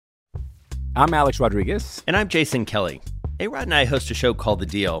I'm Alex Rodriguez. And I'm Jason Kelly. A-Rod and I host a show called The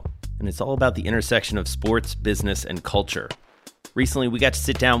Deal, and it's all about the intersection of sports, business, and culture. Recently, we got to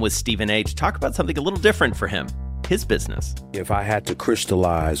sit down with Stephen A. to talk about something a little different for him, his business. If I had to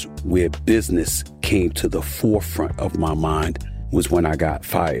crystallize where business came to the forefront of my mind was when I got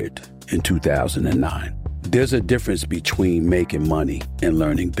fired in 2009. There's a difference between making money and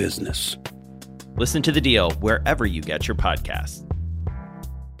learning business. Listen to The Deal wherever you get your podcasts.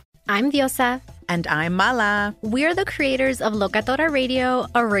 I'm Diosa. And I'm Mala. We're the creators of Locatora Radio,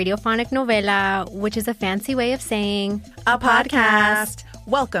 a radiophonic novela, which is a fancy way of saying a podcast.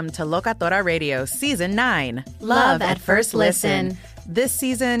 Welcome to Locatora Radio Season 9. Love at First Listen. This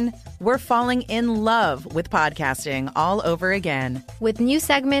season, we're falling in love with podcasting all over again. With new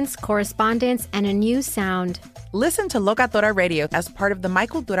segments, correspondence, and a new sound. Listen to Locatora Radio as part of the My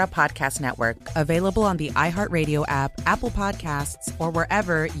Cultura Podcast Network. Available on the iHeartRadio app, Apple Podcasts, or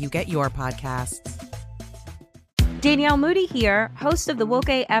wherever you get your podcasts. Danielle Moody here, host of the Woke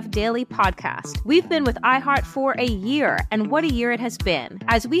AF Daily podcast. We've been with iHeart for a year, and what a year it has been.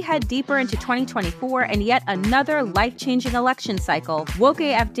 As we head deeper into 2024 and yet another life-changing election cycle, Woke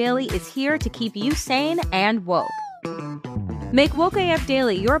AF Daily is here to keep you sane and woke. Make Woke AF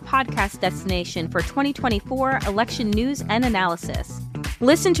Daily your podcast destination for 2024 election news and analysis.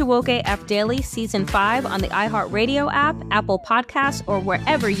 Listen to Woke AF Daily Season 5 on the iHeartRadio app, Apple Podcasts, or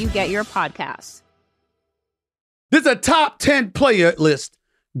wherever you get your podcasts. There's a top 10 player list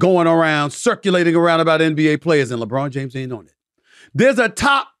going around, circulating around about NBA players, and LeBron James ain't on it. There's a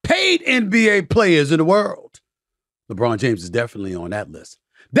top paid NBA players in the world. LeBron James is definitely on that list.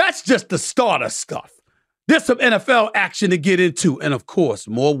 That's just the starter stuff. There's some NFL action to get into. And, of course,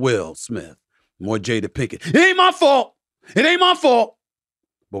 more Will Smith, more Jada Pinkett. It ain't my fault. It ain't my fault.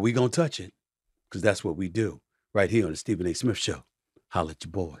 But we going to touch it because that's what we do right here on the Stephen A. Smith Show. Holla at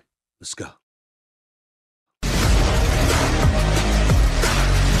your boy. Let's go.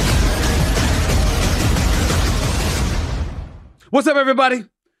 What's up, everybody?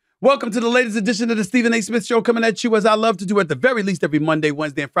 Welcome to the latest edition of the Stephen A. Smith Show, coming at you as I love to do at the very least every Monday,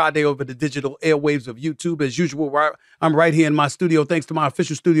 Wednesday, and Friday over the digital airwaves of YouTube. As usual, I'm right here in my studio thanks to my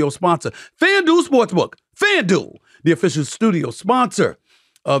official studio sponsor, FanDuel Sportsbook. FanDuel, the official studio sponsor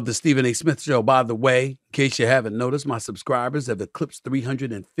of the Stephen A. Smith Show. By the way, in case you haven't noticed, my subscribers have eclipsed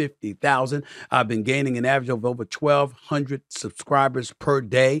 350,000. I've been gaining an average of over 1,200 subscribers per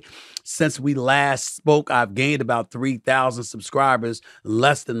day. Since we last spoke, I've gained about 3,000 subscribers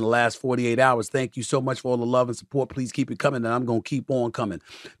less than the last 48 hours. Thank you so much for all the love and support. Please keep it coming, and I'm going to keep on coming.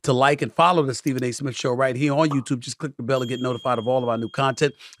 To like and follow the Stephen A. Smith Show right here on YouTube, just click the bell and get notified of all of our new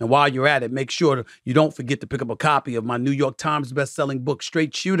content. And while you're at it, make sure you don't forget to pick up a copy of my New York Times best-selling book,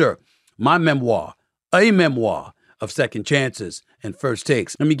 Straight Shooter, my memoir, a memoir of second chances and first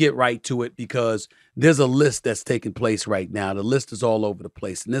takes. Let me get right to it because there's a list that's taking place right now. The list is all over the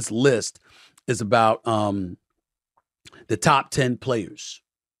place. And this list is about the top 10 players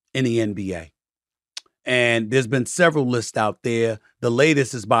in the NBA. And there's been several lists out there. The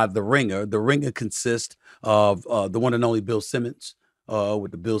latest is by The Ringer. The Ringer consists of the one and only Bill Simmons,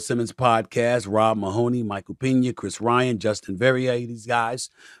 with the Bill Simmons podcast, Rob Mahoney, Michael Pena, Chris Ryan, Justin Verrier, these guys.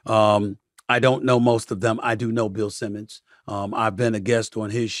 I don't know most of them. I do know Bill Simmons. I've been a guest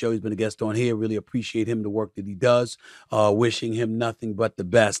on his show. He's been a guest on here. Really appreciate him, the work that he does. Wishing him nothing but the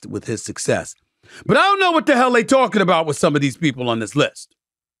best with his success. But I don't know what the hell they talking about with some of these people on this list.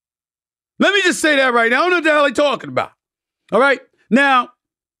 Let me just say that right now. I don't know what the hell they talking about. All right. Now,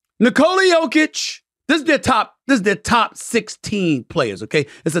 Nikola Jokic, this is their top 16 players, okay?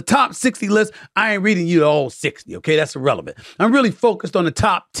 It's a top 60 list. I ain't reading you the whole 60, okay? That's irrelevant. I'm really focused on the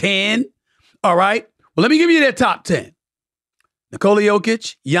top 10. All right. Well, let me give you their top 10. Nikola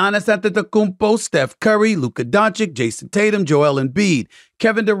Jokic, Giannis Antetokounmpo, Steph Curry, Luka Doncic, Jason Tatum, Joel Embiid,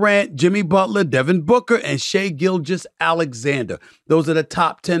 Kevin Durant, Jimmy Butler, Devin Booker, and Shai Gilgeous-Alexander. Those are the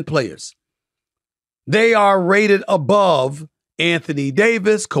top 10 players. They are rated above Anthony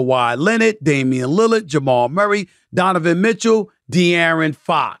Davis, Kawhi Leonard, Damian Lillard, Jamal Murray, Donovan Mitchell, De'Aaron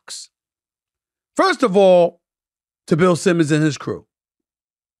Fox. First of all, to Bill Simmons and his crew.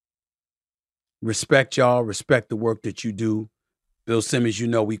 Respect y'all. Respect the work that you do. Bill Simmons, you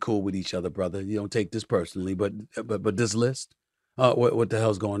know we cool with each other, brother. You don't take this personally, but this list, what the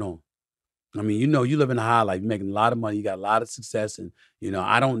hell's going on? I mean, you know, you live in a high life, you're making a lot of money, you got a lot of success, and, you know,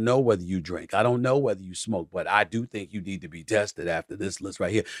 I don't know whether you drink. I don't know whether you smoke, but I do think you need to be tested after this list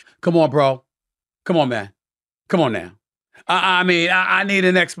right here. Come on, bro. Come on, man. Come on now. I mean, I need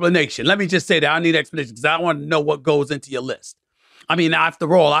an explanation. Let me just say that. I need an explanation because I want to know what goes into your list. I mean,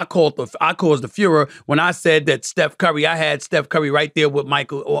 after all, I caused the furor when I said that Steph Curry, I had Steph Curry right there with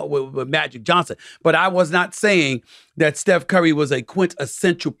with Magic Johnson. But I was not saying that Steph Curry was a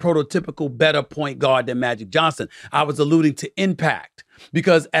quintessential, prototypical, better point guard than Magic Johnson. I was alluding to impact.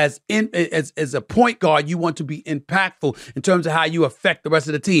 Because as a point guard, you want to be impactful in terms of how you affect the rest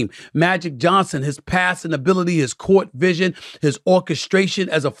of the team. Magic Johnson, his passing ability, his court vision, his orchestration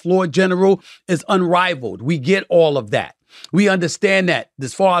as a floor general is unrivaled. We get all of that. We understand that.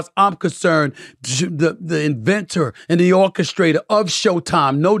 As far as I'm concerned, the inventor and the orchestrator of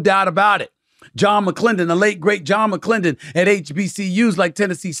Showtime, no doubt about it. John McClendon, the late, great John McClendon at HBCUs like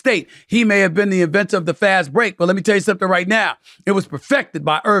Tennessee State. He may have been the inventor of the fast break, but let me tell you something right now. It was perfected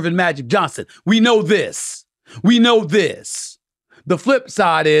by Irvin Magic Johnson. We know this. We know this. The flip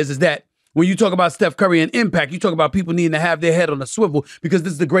side is that when you talk about Steph Curry and impact, you talk about people needing to have their head on a swivel because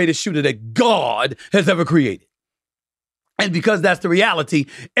this is the greatest shooter that God has ever created. And because that's the reality,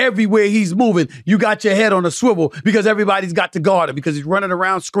 everywhere he's moving, you got your head on a swivel because everybody's got to guard him because he's running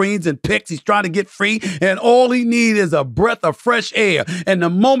around screens and picks. He's trying to get free. And all he needs is a breath of fresh air. And the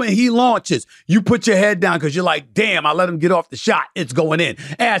moment he launches, you put your head down because you're like, damn, I let him get off the shot. It's going in.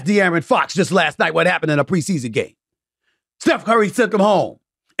 Ask De'Aaron Fox just last night what happened in a preseason game. Steph Curry sent him home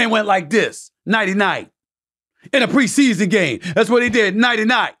and went like this, nighty-night. In a preseason game. That's what he did,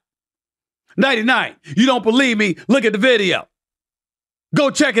 nighty-night. 99. You don't believe me? Look at the video. Go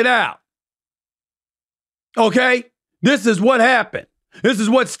check it out. Okay? This is what happened. This is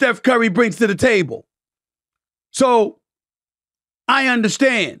what Steph Curry brings to the table. So I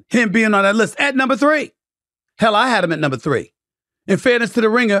understand him being on that list at number 3. Hell, I had him at number 3. In fairness to the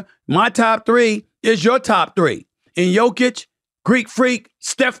Ringer, my top 3 is your top 3. In Jokic, Greek Freak,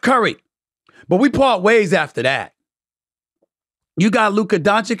 Steph Curry. But we part ways after that. You got Luka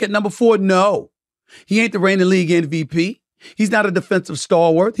Doncic at number 4? No. He ain't the reigning league MVP. He's not a defensive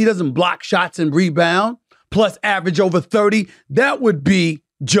stalwart. He doesn't block shots and rebound, plus average over 30. That would be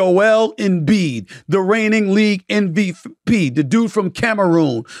Joel Embiid, the reigning league MVP, the dude from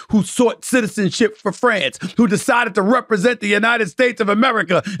Cameroon who sought citizenship for France, who decided to represent the United States of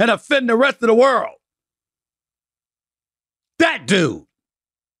America and offend the rest of the world. That dude,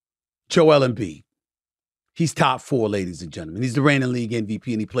 Joel Embiid. He's top 4, ladies and gentlemen. He's the reigning league MVP,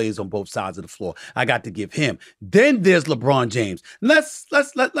 and he plays on both sides of the floor. I got to give him. Then there's LeBron James. Let's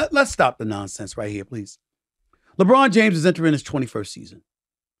stop the nonsense right here, please. LeBron James is entering his 21st season.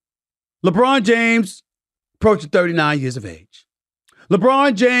 LeBron James approaching 39 years of age.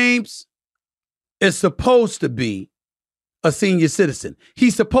 LeBron James is supposed to be a senior citizen.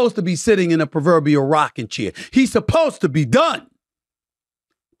 He's supposed to be sitting in a proverbial rocking chair. He's supposed to be done,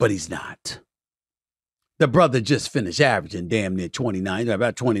 but he's not. The brother just finished averaging damn near 29,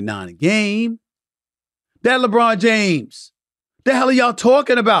 about 29 a game. That LeBron James. The hell are y'all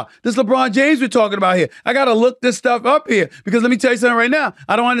talking about? This LeBron James we're talking about here. I got to look this stuff up here because let me tell you something right now.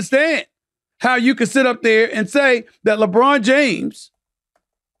 I don't understand how you can sit up there and say that LeBron James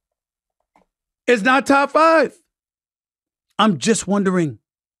is not top 5. I'm just wondering.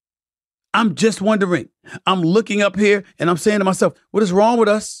 I'm looking up here and I'm saying to myself, what is wrong with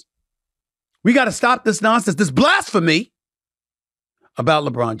us? We got to stop this nonsense, this blasphemy about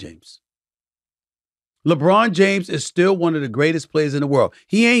LeBron James. LeBron James is still one of the greatest players in the world.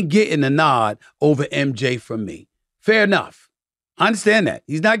 He ain't getting a nod over MJ from me. Fair enough. I understand that.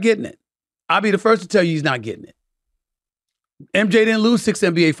 He's not getting it. I'll be the first to tell you he's not getting it. MJ didn't lose 6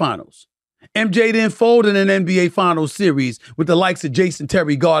 NBA Finals. MJ didn't fold in an NBA Finals series with the likes of Jason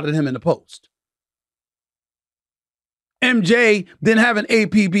Terry guarding him in the post. MJ didn't have an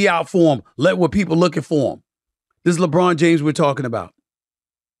APB out for him. Let what people looking for him. This is LeBron James we're talking about.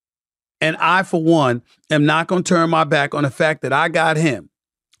 And I, for one, am not going to turn my back on the fact that I got him,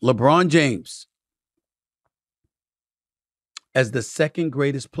 LeBron James, as the second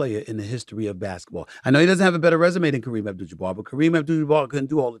greatest player in the history of basketball. I know he doesn't have a better resume than Kareem Abdul-Jabbar, but Kareem Abdul-Jabbar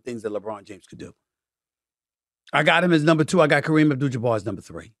couldn't do all the things that LeBron James could do. I got him as number 2. I got Kareem Abdul-Jabbar as number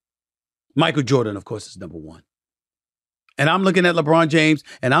 3. Michael Jordan, of course, is number 1. And I'm looking at LeBron James,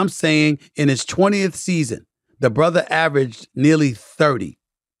 and I'm saying in his 20th season, the brother averaged nearly 30.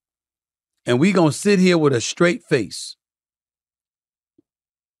 And we going to sit here with a straight face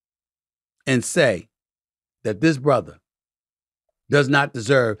and say that this brother does not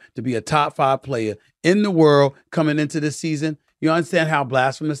deserve to be a top 5 player in the world coming into this season. You understand how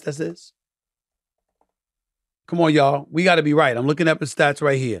blasphemous this is? Come on, y'all. We got to be right. I'm looking up his stats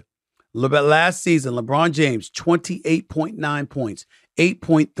right here. Last season, LeBron James, 28.9 points,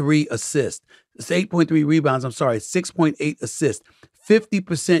 8.3 assists. It's 8.3 rebounds, 6.8 assists,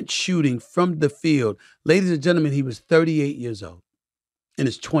 50% shooting from the field. Ladies and gentlemen, he was 38 years old. in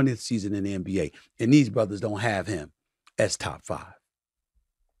his 20th season in the NBA. And these brothers don't have him as top 5.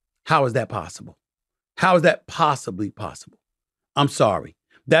 How is that possible? How is that possibly possible? I'm sorry.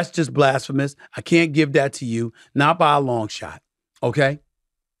 That's just blasphemous. I can't give that to you, not by a long shot, okay?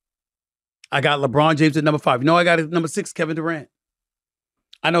 I got LeBron James at number 5. You know I got at number 6, Kevin Durant.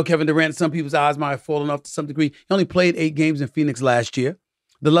 I know Kevin Durant, in some people's eyes, might have fallen off to some degree. He only played 8 games in Phoenix last year.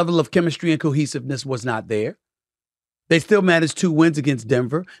 The level of chemistry and cohesiveness was not there. They still managed 2 wins against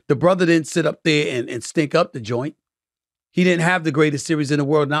Denver. The brother didn't sit up there and stink up the joint. He didn't have the greatest series in the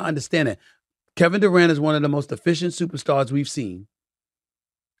world. Now, understand that. Kevin Durant is one of the most efficient superstars we've seen.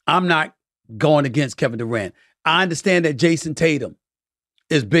 I'm not going against Kevin Durant. I understand that Jason Tatum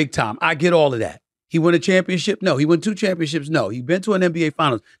is big time. I get all of that. He won a championship? No. He won 2 championships? No. He been to an NBA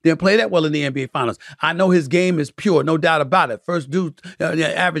Finals. Didn't play that well in the NBA Finals. I know his game is pure, no doubt about it. First dude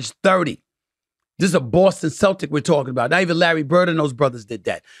averaged 30. This is a Boston Celtic we're talking about. Not even Larry Bird and those brothers did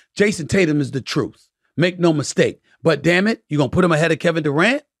that. Jason Tatum is the truth. Make no mistake. But damn it, you going to put him ahead of Kevin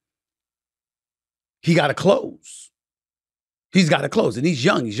Durant? He got to close. He's got to close. And he's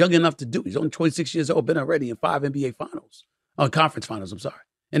young. He's young enough to do it. He's only 26 years old, been already in 5 NBA Finals. Conference Finals, I'm sorry.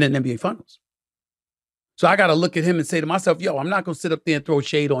 And then NBA Finals. So I got to look at him and say to myself, yo, I'm not going to sit up there and throw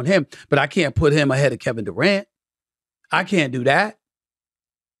shade on him, but I can't put him ahead of Kevin Durant. I can't do that.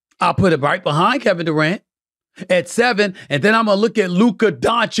 I'll put it right behind Kevin Durant at 7, and then I'm going to look at Luka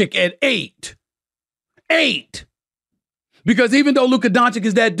Doncic at 8. 8. Because even though Luka Doncic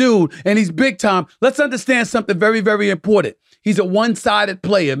is that dude and he's big time, let's understand something very, very important. He's a one-sided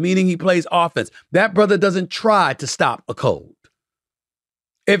player, meaning he plays offense. That brother doesn't try to stop a cold.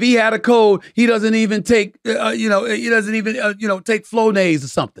 If he had a cold, he doesn't even take, take Flonase or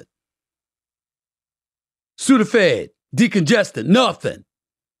something. Sudafed, decongestant, nothing.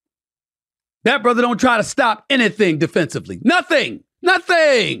 That brother don't try to stop anything defensively. Nothing.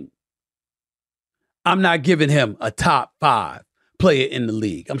 I'm not giving him a top 5 player in the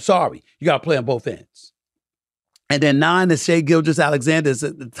league. I'm sorry. You got to play on both ends. And then 9 is Shai Gilgeous-Alexander.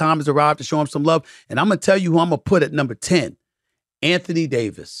 The time has arrived to show him some love. And I'm going to tell you who I'm going to put at number 10. Anthony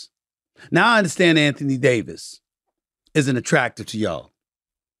Davis. Now I understand Anthony Davis isn't attractive to y'all.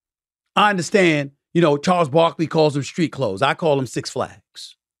 I understand, Charles Barkley calls him street clothes. I call him Six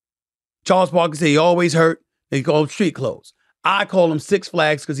Flags. Charles Barkley say he always hurt. They call him street clothes. I call him Six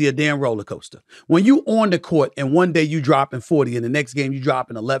Flags because he a damn roller coaster. When you on the court and one day you dropping 40 and the next game you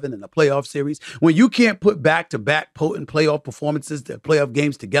dropping 11 in a playoff series, when you can't put back-to-back potent playoff performances, the playoff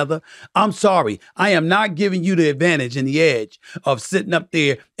games together, I'm sorry. I am not giving you the advantage and the edge of sitting up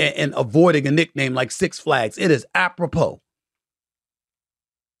there and avoiding a nickname like Six Flags. It is apropos.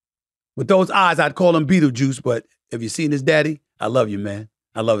 With those eyes, I'd call him Beetlejuice, but have you seen his daddy? I love you, man.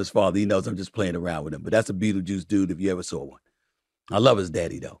 I love his father. He knows I'm just playing around with him, but that's a Beetlejuice dude if you ever saw one. I love his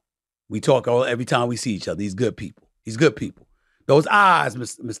daddy, though. We talk every time we see each other. He's good people. Those eyes,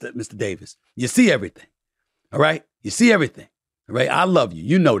 Mr. Davis, you see everything, all right? You see everything, all right? I love you.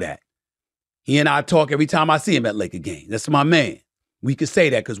 You know that. He and I talk every time I see him at Laker game. That's my man. We can say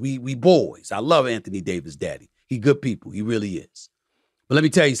that because we boys. I love Anthony Davis' daddy. He good people. He really is. But let me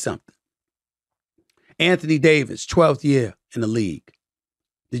tell you something. Anthony Davis, 12th year in the league.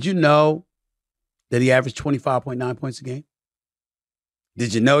 Did you know that he averaged 25.9 points a game?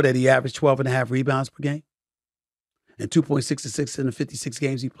 Did you know that he averaged 12.5 rebounds per game? And 2.6 assists in the 56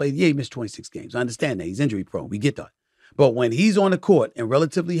 games he played? Yeah, he missed 26 games. I understand that. He's injury prone. We get that. But when he's on the court and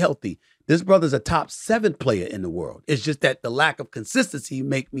relatively healthy, this brother's a top 7 player in the world. It's just that the lack of consistency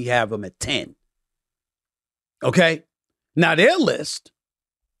make me have him at 10. Okay? Now, their list,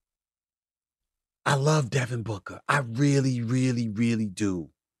 I love Devin Booker. I really, really, really do.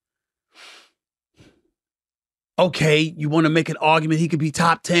 Okay, you want to make an argument he could be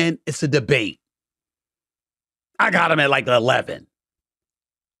top 10? It's a debate. I got him at like 11.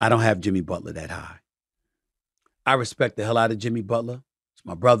 I don't have Jimmy Butler that high. I respect the hell out of Jimmy Butler. It's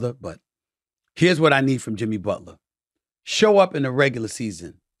my brother, but here's what I need from Jimmy Butler. Show up in the regular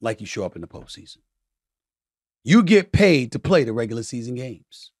season like you show up in the postseason. You get paid to play the regular season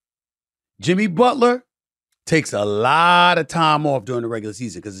games. Jimmy Butler takes a lot of time off during the regular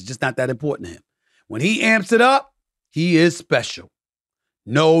season because it's just not that important to him. When he amps it up, he is special.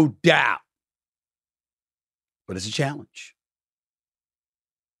 No doubt. But it's a challenge.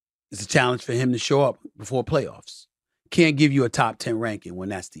 It's a challenge for him to show up before playoffs. Can't give you a top 10 ranking when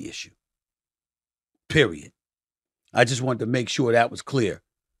that's the issue. Period. I just wanted to make sure that was clear.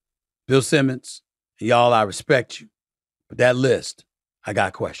 Bill Simmons, and y'all, I respect you. But that list, I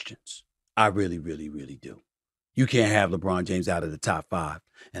got questions. I really, really, really do. You can't have LeBron James out of the top 5.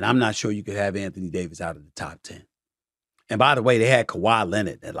 And I'm not sure you could have Anthony Davis out of the top 10. And by the way, they had Kawhi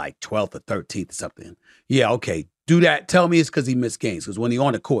Leonard at like 12th or 13th or something. Yeah, okay. Do that. Tell me it's because he missed games. Because when he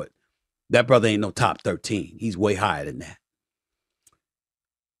on the court, that brother ain't no top 13. He's way higher than that.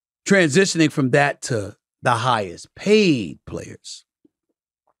 Transitioning from that to the highest paid players.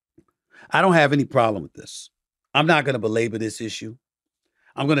 I don't have any problem with this. I'm not going to belabor this issue.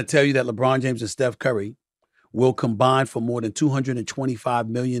 I'm going to tell you that LeBron James and Steph Curry will combine for more than $225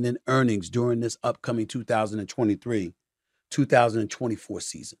 million in earnings during this upcoming 2023-2024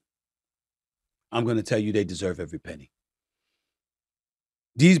 season. I'm going to tell you they deserve every penny.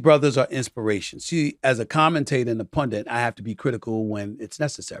 These brothers are inspiration. See, as a commentator and a pundit, I have to be critical when it's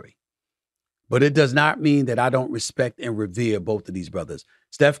necessary. But it does not mean that I don't respect and revere both of these brothers.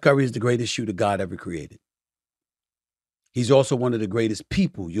 Steph Curry is the greatest shooter God ever created. He's also one of the greatest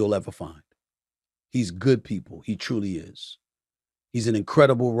people you'll ever find. He's good people. He truly is. He's an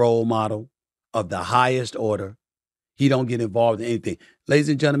incredible role model of the highest order. He don't get involved in anything. Ladies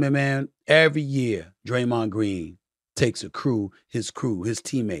and gentlemen, man, every year, Draymond Green takes his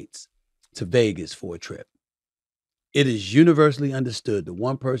teammates to Vegas for a trip. It is universally understood the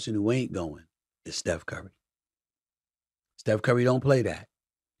one person who ain't going is Steph Curry. Steph Curry don't play that.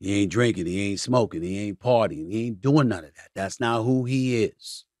 He ain't drinking, he ain't smoking, he ain't partying, he ain't doing none of that. That's not who he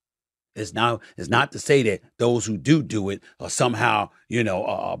is. It's not to say that those who do it are somehow,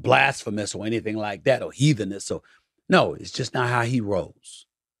 blasphemous or anything like that or heathenish. So, no, it's just not how he rolls.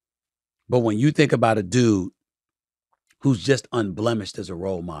 But when you think about a dude who's just unblemished as a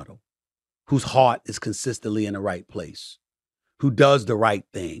role model, whose heart is consistently in the right place, who does the right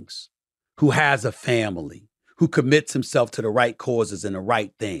things, who has a family, who commits himself to the right causes and the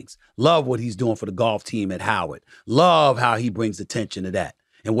right things. Love what he's doing for the golf team at Howard. Love how he brings attention to that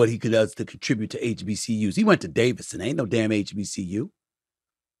and what he does to contribute to HBCUs. He went to Davidson. Ain't no damn HBCU.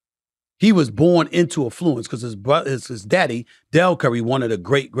 He was born into affluence because his daddy, Del Curry, one of the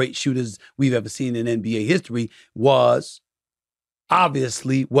great, great shooters we've ever seen in NBA history, was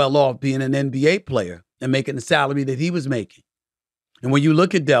obviously well off being an NBA player and making the salary that he was making. And when you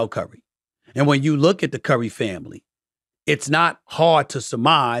look at Del Curry, and when you look at the Curry family, it's not hard to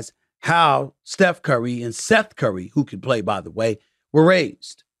surmise how Steph Curry and Seth Curry, who can play, by the way, were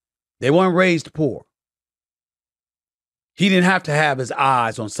raised. They weren't raised poor. He didn't have to have his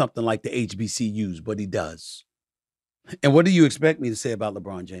eyes on something like the HBCUs, but he does. And what do you expect me to say about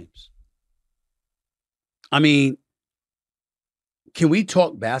LeBron James? I mean, can we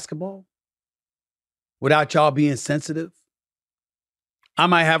talk basketball without y'all being sensitive? I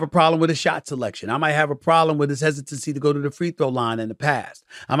might have a problem with his shot selection. I might have a problem with his hesitancy to go to the free throw line in the past.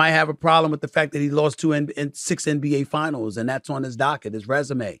 I might have a problem with the fact that he lost 6 NBA finals, and that's on his docket, his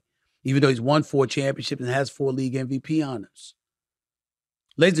resume, even though he's won 4 championships and has 4 league MVP honors.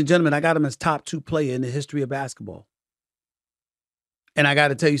 Ladies and gentlemen, I got him as top 2 player in the history of basketball. And I got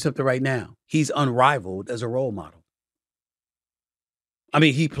to tell you something right now. He's unrivaled as a role model. I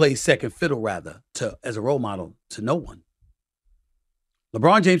mean, he plays second fiddle, rather, as a role model to no one.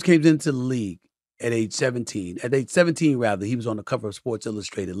 LeBron James came into the league at age 17. At age 17, rather, he was on the cover of Sports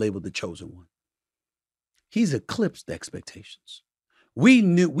Illustrated, labeled the chosen one. He's eclipsed expectations.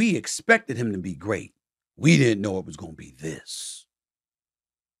 We expected him to be great. We didn't know it was going to be this.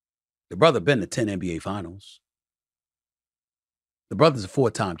 The brother been to 10 NBA finals. The brother's a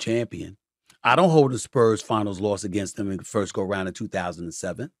 4-time champion. I don't hold the Spurs finals loss against them in the first go round in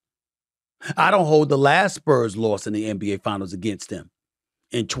 2007. I don't hold the last Spurs loss in the NBA finals against them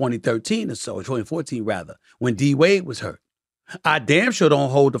in 2013 or so, 2014 rather, when D Wade was hurt. I damn sure don't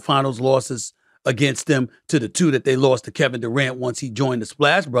hold the finals losses against them to the 2 that they lost to Kevin Durant once he joined the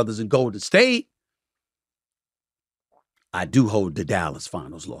Splash Brothers in Golden State. I do hold the Dallas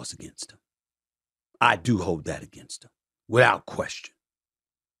finals loss against him. I do hold that against him, without question.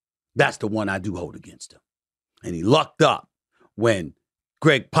 That's the one I do hold against him. And he lucked up when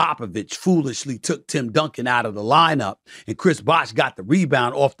Greg Popovich foolishly took Tim Duncan out of the lineup, and Chris Bosh got the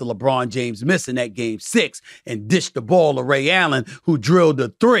rebound off the LeBron James miss in that game 6 and dished the ball to Ray Allen, who drilled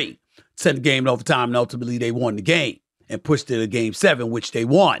the 3, sent the game in overtime, and ultimately they won the game and pushed it to game 7, which they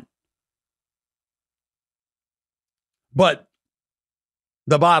won. But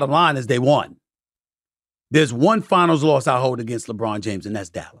the bottom line is they won. There's one finals loss I hold against LeBron James, and that's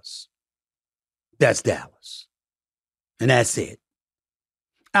Dallas. That's Dallas. And that's it.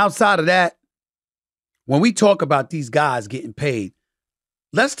 Outside of that, when we talk about these guys getting paid,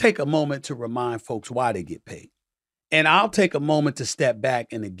 let's take a moment to remind folks why they get paid. And I'll take a moment to step back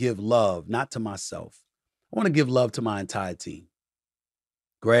and to give love, not to myself. I want to give love to my entire team.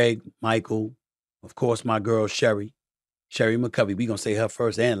 Greg, Michael, of course, my girl, Sherry McCovey. We're going to say her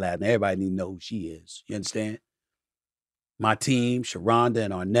first and last. And everybody need to know who she is. You understand? My team, Sharonda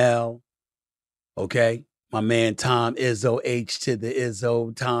and Arnell. Okay. My man, Tom Izzo, H to the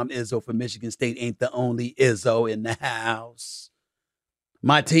Izzo. Tom Izzo from Michigan State ain't the only Izzo in the house.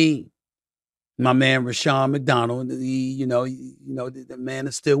 My team. My man, Rashawn McDonald. The man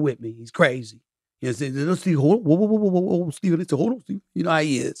is still with me. He's crazy. You know, Steve, hold on, Steve. You know how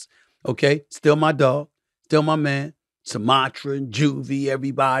he is. Okay. Still my dog. Still my man. Sumatra and Juvie,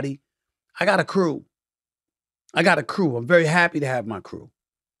 everybody. I got a crew. I'm very happy to have my crew.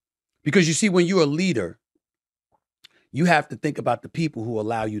 Because you see, when you're a leader, you have to think about the people who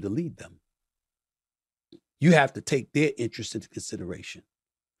allow you to lead them. You have to take their interests into consideration.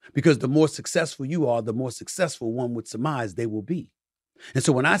 Because the more successful you are, the more successful one would surmise they will be. And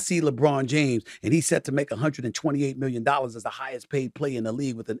so when I see LeBron James and he's set to make $128 million as the highest paid player in the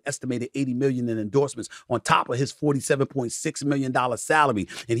league with an estimated $80 million in endorsements on top of his $47.6 million salary,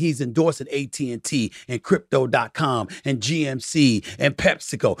 and he's endorsing AT&T and Crypto.com and GMC and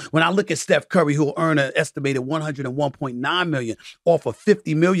PepsiCo. When I look at Steph Curry, who'll earn an estimated $101.9 million off of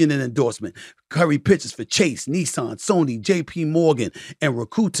 $50 million in endorsement. Curry pitches for Chase, Nissan, Sony, JP Morgan, and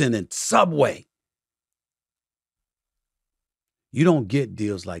Rakuten and Subway. You don't get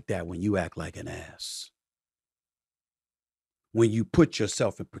deals like that when you act like an ass. When you put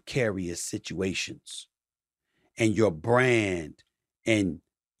yourself in precarious situations and your brand and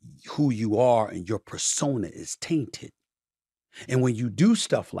who you are and your persona is tainted. And when you do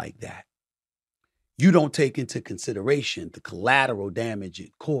stuff like that, you don't take into consideration the collateral damage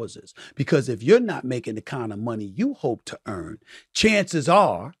it causes. Because if you're not making the kind of money you hope to earn, chances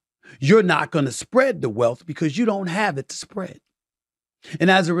are you're not going to spread the wealth because you don't have it to spread.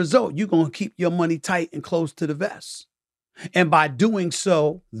 And as a result, you're going to keep your money tight and close to the vest. And by doing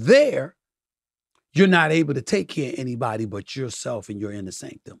so you're not able to take care of anybody but yourself and your inner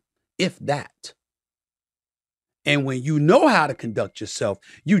sanctum, if that. And when you know how to conduct yourself,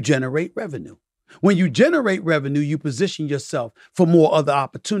 you generate revenue. When you generate revenue, you position yourself for more other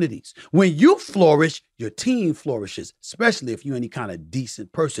opportunities. When you flourish, your team flourishes, especially if you're any kind of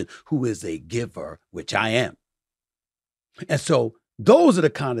decent person who is a giver, which I am. And so those are the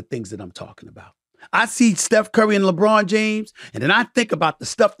kind of things that I'm talking about. I see Steph Curry and LeBron James, and then I think about the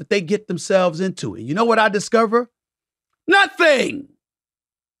stuff that they get themselves into. And you know what I discover? Nothing.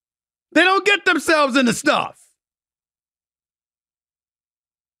 They don't get themselves into stuff.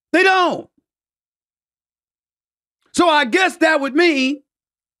 They don't. So I guess that would mean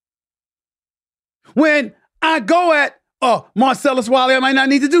when I go at Marcellus Wiley, I might not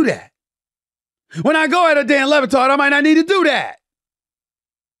need to do that. When I go at a Dan Levitard, I might not need to do that.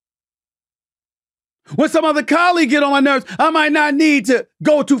 When some other colleague get on my nerves, I might not need to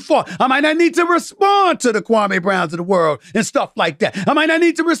go too far. I might not need to respond to the Kwame Browns of the world and stuff like that. I might not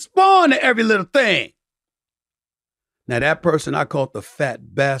need to respond to every little thing. Now, that person I call the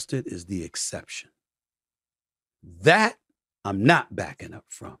fat bastard is the exception. That I'm not backing up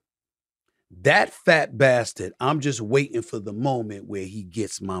from. That fat bastard, I'm just waiting for the moment where he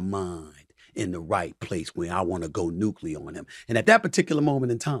gets my mind in the right place where I want to go nuclear on him. And at that particular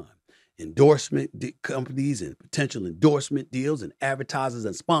moment in time, endorsement companies and potential endorsement deals and advertisers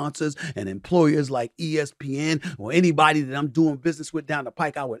and sponsors and employers like ESPN or anybody that I'm doing business with down the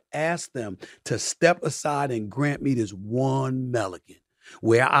pike, I would ask them to step aside and grant me this one mulligan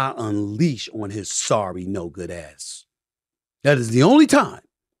where I unleash on his sorry, no good ass. That is the only time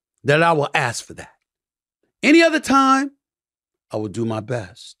that I will ask for that. Any other time, I will do my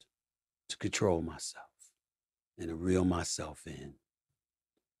best to control myself and to reel myself in.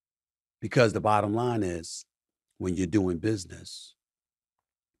 Because the bottom line is, when you're doing business,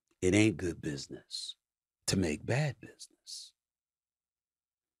 it ain't good business to make bad business.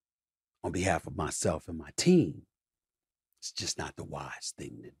 On behalf of myself and my team, it's just not the wise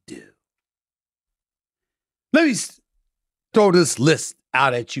thing to do. Let me throw this list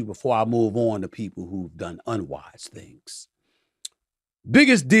out at you before I move on to people who've done unwise things.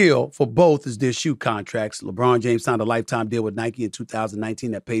 Biggest deal for both is their shoe contracts. LeBron James signed a lifetime deal with Nike in 2019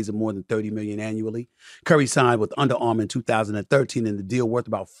 that pays him more than $30 million annually. Curry signed with Under Armour in 2013, and the deal worth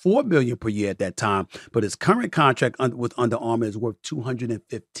about $4 million per year at that time. But his current contract with Under Armour is worth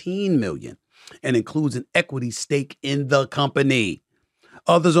 $215 million and includes an equity stake in the company.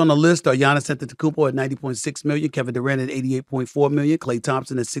 Others on the list are Giannis Antetokounmpo at $90.6 million, Kevin Durant at $88.4 million, Klay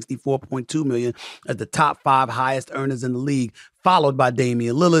Thompson at $64.2 million as the top 5 highest earners in the league, followed by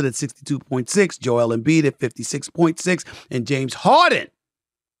Damian Lillard at $62.6, Joel Embiid at $56.6, and James Harden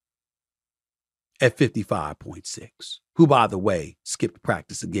at $55.6, who, by the way, skipped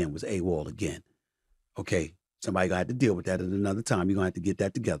practice again, was AWOL again. Okay, somebody going to have to deal with that at another time. You're going to have to get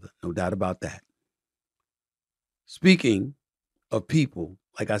that together. No doubt about that. Speaking of people,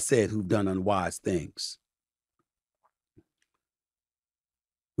 like I said, who've done unwise things,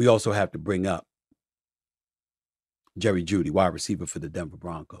 we also have to bring up Jerry Jeudy, wide receiver for the Denver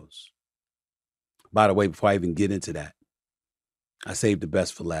Broncos. By the way, before I even get into that, I saved the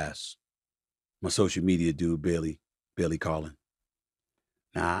best for last. My social media dude, Bailey Carlin.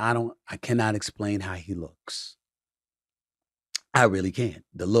 Now, I cannot explain how he looks. I really can't.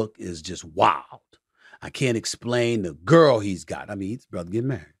 The look is just wild. I can't explain the girl he's got. I mean, his brother getting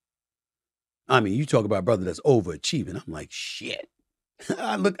married. I mean, you talk about a brother that's overachieving. I'm like, shit.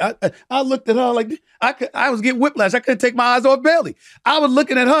 I looked at her like I was getting whiplash. I couldn't take my eyes off Bailey. I was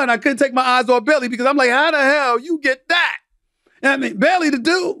looking at her and I couldn't take my eyes off Bailey because I'm like, how the hell you get that? I mean, Bailey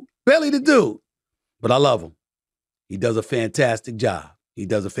the dude. But I love him. He does a fantastic job. He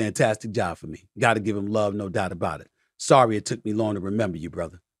does a fantastic job for me. Got to give him love, no doubt about it. Sorry it took me long to remember you,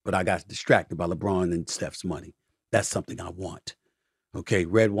 brother, but I got distracted by LeBron and Steph's money. That's something I want. Okay,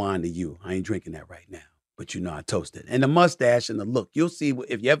 red wine to you. I ain't drinking that right now, but you know I toast it. And the mustache and the look, you'll see,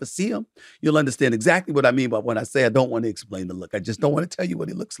 if you ever see him, you'll understand exactly what I mean by when I say I don't want to explain the look. I just don't want to tell you what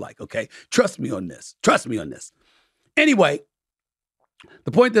he looks like, okay? Trust me on this. Anyway,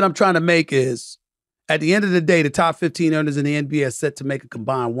 the point that I'm trying to make is, at the end of the day, the top 15 earners in the NBA are set to make a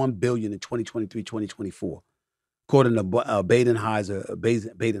combined $1 billion in 2023-2024. According to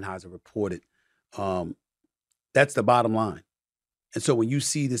Badenheiser reported, that's the bottom line. And so when you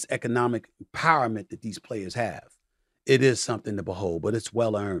see this economic empowerment that these players have, it is something to behold, but it's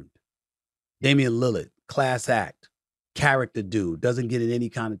well-earned. Damian Lillard, class act, character dude, doesn't get in any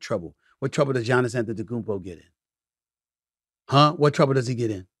kind of trouble. What trouble does Giannis Antetokounmpo get in? Huh? What trouble does he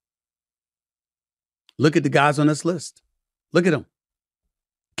get in? Look at the guys on this list. Look at them.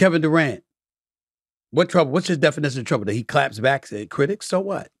 Kevin Durant. What trouble? What's his definition of trouble? That he claps back at critics? So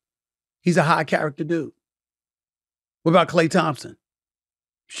what? He's a high character dude. What about Klay Thompson?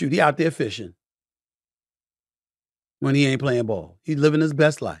 Shoot, he out there fishing when he ain't playing ball. He's living his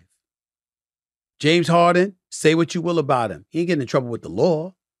best life. James Harden, say what you will about him. He ain't getting in trouble with the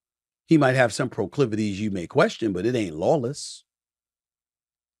law. He might have some proclivities you may question, but it ain't lawless.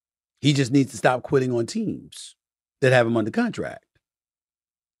 He just needs to stop quitting on teams that have him under contract.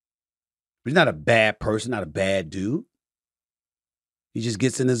 He's not a bad person, not a bad dude. He just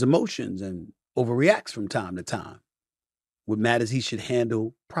gets in his emotions and overreacts from time to time. What matters he should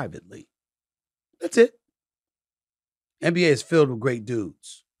handle privately. That's it. NBA is filled with great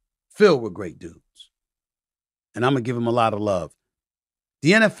dudes. And I'm going to give him a lot of love.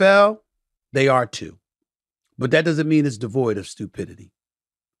 The NFL, they are too. But that doesn't mean it's devoid of stupidity.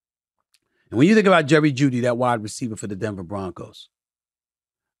 And when you think about Jerry Jeudy, that wide receiver for the Denver Broncos,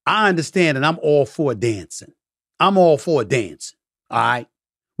 I understand and I'm all for dancing. All right?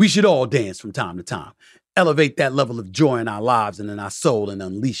 We should all dance from time to time. Elevate that level of joy in our lives and in our soul and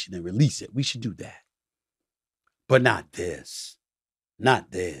unleash it and release it. We should do that. But not this.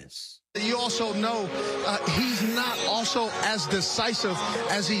 You also know he's not also as decisive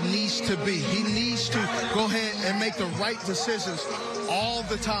as he needs to be. He needs to go ahead and make the right decisions all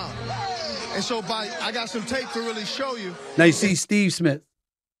the time. And so I got some tape to really show you. Now you see Steve Smith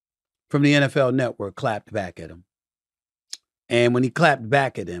from the NFL Network clapped back at him. And when he clapped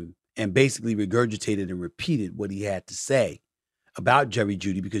back at him and basically regurgitated and repeated what he had to say about Jerry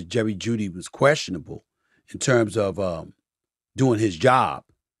Jeudy, because Jerry Jeudy was questionable in terms of doing his job.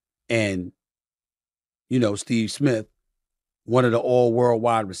 And, you know, Steve Smith, one of the all-world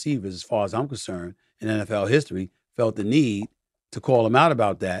wide receivers, as far as I'm concerned, in NFL history, felt the need to call him out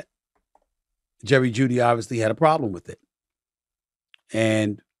about that. Jerry Jeudy obviously had a problem with it.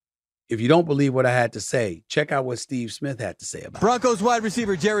 And if you don't believe what I had to say, check out what Steve Smith had to say about it. Broncos wide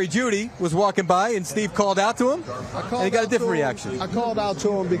receiver Jerry Jeudy was walking by, and Steve called out to him, and he got a different reaction. I called out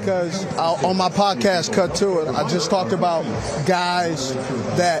to him because on my podcast, Cut to It, I just talked about guys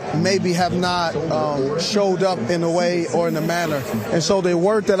that maybe have not showed up in a way or in a manner. And so the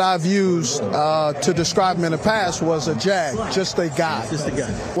word that I've used to describe him in the past was a jag, just a guy.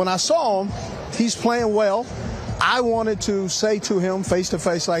 When I saw him, he's playing well. I wanted to say to him face to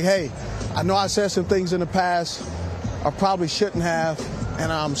face, like, hey, I know I said some things in the past I probably shouldn't have,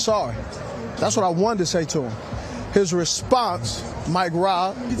 and I'm sorry. That's what I wanted to say to him. His response, Mike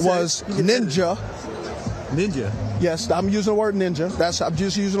Robb, was ninja. Ninja? Yes, I'm using the word ninja. I'm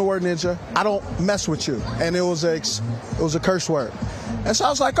just using the word ninja. I don't mess with you. And it was a curse word. And so I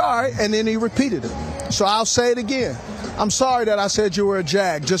was like, all right. And then he repeated it. So I'll say it again. I'm sorry that I said you were a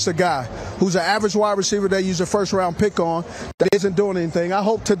jag, just a guy who's an average wide receiver they use a first-round pick on that isn't doing anything. I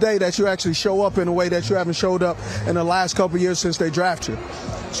hope today that you actually show up in a way that you haven't showed up in the last couple of years since they drafted you.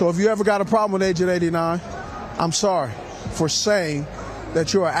 So if you ever got a problem with Agent 89, I'm sorry for saying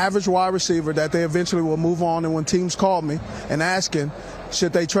that you're an average wide receiver, that they eventually will move on. And when teams call me and asking,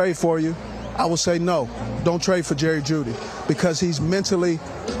 should they trade for you, I will say no, don't trade for Jerry Jeudy, because he's mentally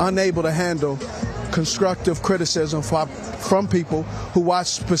unable to handle constructive criticism from people who watch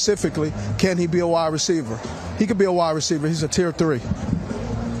specifically, can he be a wide receiver? He could be a wide receiver. He's a tier 3.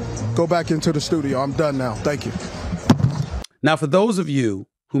 Go back into the studio. I'm done now. Thank you. Now, for those of you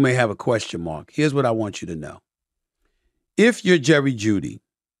who may have a question mark, here's what I want you to know. If you're Jerry Jeudy,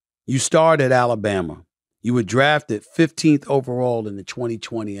 you started at Alabama, you were drafted 15th overall in the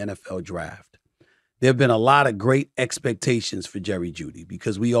 2020 NFL Draft. There have been a lot of great expectations for Jerry Jeudy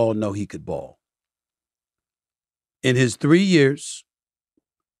because we all know he could ball. In his 3 years,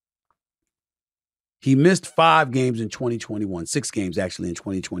 he missed 5 games in 2021, 6 games actually in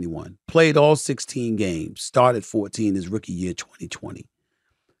 2021, played all 16 games, started 14 his rookie year 2020,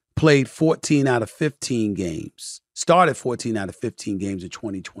 played 14 out of 15 games, started 14 out of 15 games in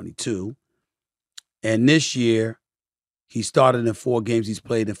 2022, and this year, he started in 4 games, he's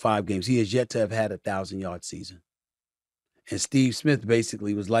played in 5 games. He has yet to have had a 1,000-yard season. And Steve Smith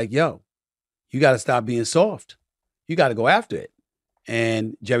basically was like, yo, you got to stop being soft. You got to go after it.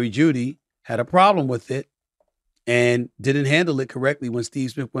 And Jerry Jeudy had a problem with it and didn't handle it correctly when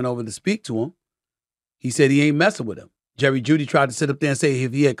Steve Smith went over to speak to him. He said he ain't messing with him. Jerry Jeudy tried to sit up there and say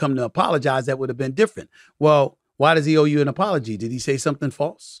if he had come to apologize, that would have been different. Well, why does he owe you an apology? Did he say something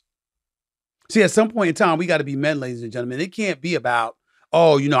false? See, at some point in time, we got to be men, ladies and gentlemen. It can't be about,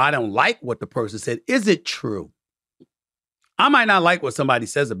 oh, I don't like what the person said. Is it true? I might not like what somebody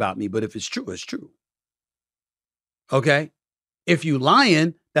says about me, but if it's true, it's true. Okay? If you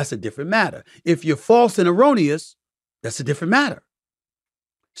lying, that's a different matter. If you're false and erroneous, that's a different matter.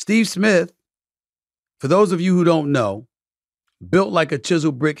 Steve Smith, for those of you who don't know, built like a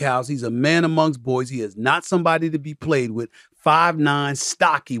chiseled brick house. He's a man amongst boys. He is not somebody to be played with. 5'9",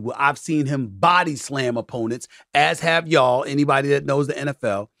 stocky. Well, I've seen him body slam opponents, as have y'all, anybody that knows the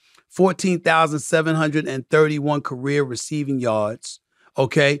NFL. 14,731 career receiving yards,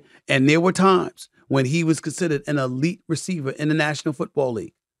 okay? And there were times when he was considered an elite receiver in the National Football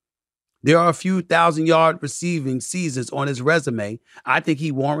League. There are a few 1,000-yard receiving seasons on his resume. I think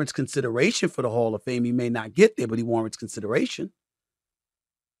he warrants consideration for the Hall of Fame. He may not get there, but he warrants consideration.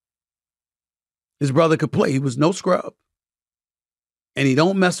 His brother could play. He was no scrub. And he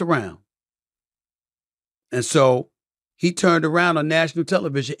don't mess around. And so he turned around on national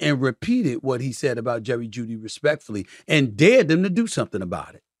television and repeated what he said about Jerry Jeudy respectfully and dared them to do something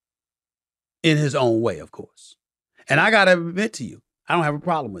about it. In his own way, of course. And I got to admit to you, I don't have a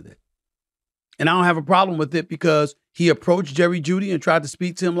problem with it. And I don't have a problem with it because he approached Jerry Jeudy and tried to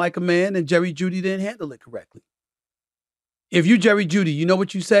speak to him like a man, and Jerry Jeudy didn't handle it correctly. If you Jerry Jeudy, you know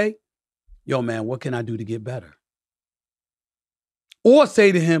what you say? Yo, man, what can I do to get better? Or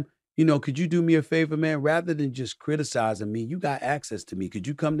say to him, could you do me a favor, man? Rather than just criticizing me, you got access to me. Could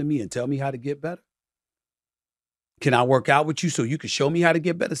you come to me and tell me how to get better? Can I work out with you so you can show me how to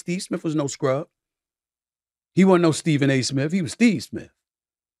get better? Steve Smith was no scrub. He wasn't no Stephen A. Smith. He was Steve Smith.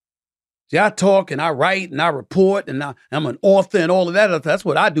 See, I talk and I write and I report and I'm an author and all of that. That's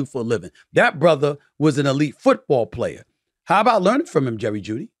what I do for a living. That brother was an elite football player. How about learning from him, Jerry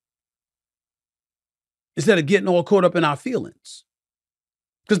Jeudy? Instead of getting all caught up in our feelings.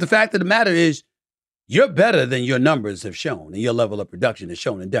 Because the fact of the matter is, you're better than your numbers have shown and your level of production has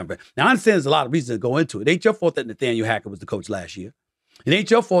shown in Denver. Now, I understand there's a lot of reasons to go into it. It ain't your fault that Nathaniel Hackett was the coach last year. It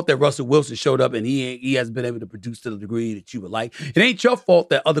ain't your fault that Russell Wilson showed up and he hasn't been able to produce to the degree that you would like. It ain't your fault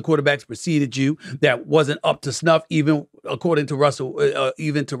that other quarterbacks preceded you that wasn't up to snuff, even according to Russell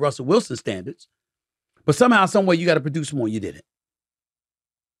Wilson standards. But somehow, some way, you got to produce more. You didn't.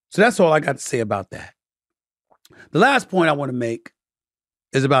 So that's all I got to say about that. The last point I want to make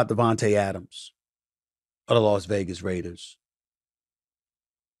is about Davante Adams of the Las Vegas Raiders.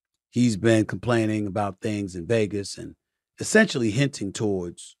 He's been complaining about things in Vegas and essentially hinting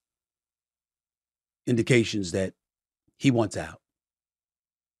towards indications that he wants out.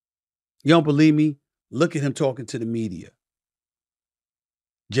 You don't believe me? Look at him talking to the media.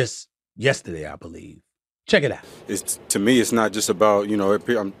 Just yesterday, I believe. Check it out. To me, it's not just about,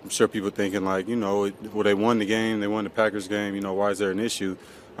 I'm sure people thinking like, they won the game, they won the Packers game, why is there an issue?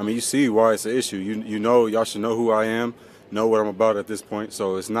 I mean, you see why it's an issue. Y'all should know who I am, know what I'm about at this point.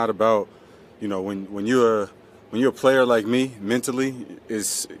 So it's not about, when you're a player like me, mentally,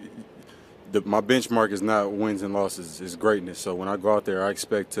 my benchmark is not wins and losses, it's greatness. So when I go out there, I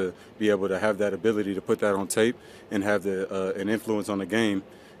expect to be able to have that ability to put that on tape and have an influence on the game.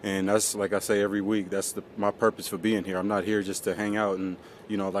 And that's, like I say every week, that's my purpose for being here. I'm not here just to hang out and,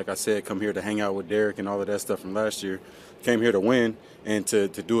 like I said, come here to hang out with Derek and all of that stuff from last year. Came here to win and to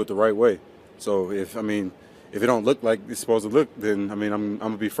do it the right way. So if it don't look like it's supposed to look, then I'm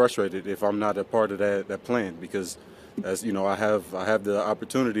gonna be frustrated if I'm not a part of that plan, because as I have the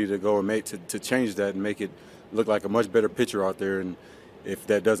opportunity to go and to change that and make it look like a much better picture out there. And if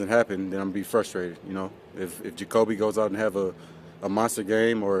that doesn't happen, then I'm gonna be frustrated. If Jacoby goes out and have a monster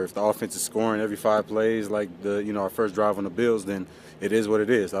game, or if the offense is scoring every 5 plays like our first drive on the Bills, then it is what it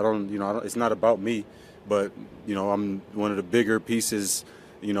is. It's not about me, but I'm one of the bigger pieces,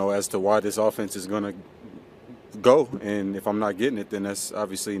 as to why this offense is gonna go. And if I'm not getting it, then that's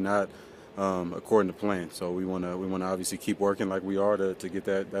obviously not according to plan. So we want to obviously keep working like we are to get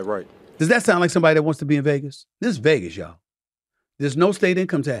that right. Does that sound like somebody that wants to be in Vegas? This is Vegas, y'all. There's no state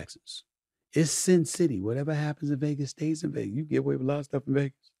income taxes. It's Sin City. Whatever happens in Vegas stays in Vegas. You get away with a lot of stuff in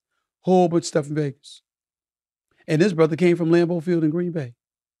Vegas. Whole bunch of stuff in Vegas. And this brother came from Lambeau Field in Green Bay.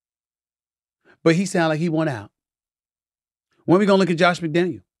 But he sounded like he won out. When are we going to look at Josh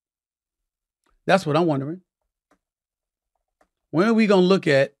McDaniel? That's what I'm wondering. When are we going to look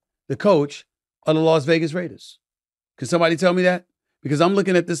at the coach of the Las Vegas Raiders? Can somebody tell me that? Because I'm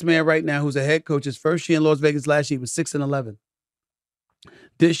looking at this man right now who's a head coach. His first year in Las Vegas last year was 6-11.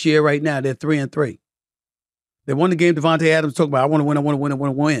 This year right now, they're 3-3. They won the game Devontae Adams talked about. I want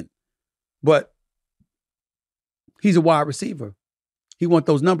to win. But he's a wide receiver. He wants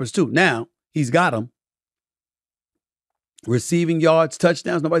those numbers too. Now, he's got them. Receiving yards,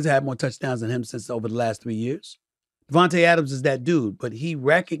 touchdowns. Nobody's had more touchdowns than him since over the last 3 years. Devontae Adams is that dude, but he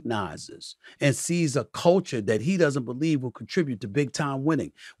recognizes and sees a culture that he doesn't believe will contribute to big-time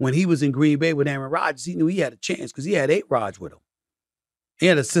winning. When he was in Green Bay with Aaron Rodgers, he knew he had a chance because he had 8 Rodgers with him. He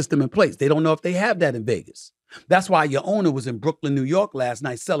had a system in place. They don't know if they have that in Vegas. That's why your owner was in Brooklyn, New York last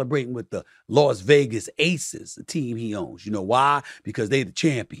night celebrating with the Las Vegas Aces, the team he owns. You know why? Because they the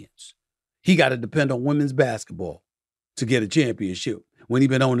champions. He got to depend on women's basketball to get a championship when he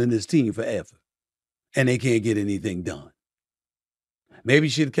been owning this team forever. And they can't get anything done. Maybe he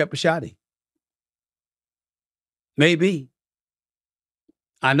should have kept Bisciotti. Maybe.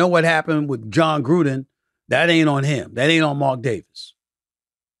 I know what happened with John Gruden. That ain't on him. That ain't on Mark Davis.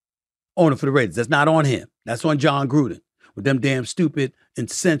 Owner for the Raiders. That's not on him. That's on John Gruden with them damn stupid,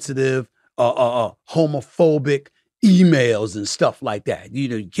 insensitive, homophobic emails and stuff like that.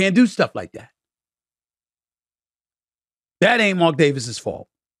 You can't do stuff like that. That ain't Mark Davis's fault.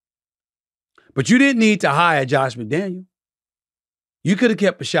 But you didn't need to hire Josh McDaniel. You could have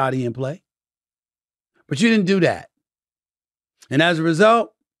kept Bisciotti in play. But you didn't do that. And as a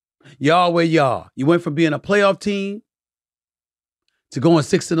result, y'all where y'all. You went from being a playoff team to going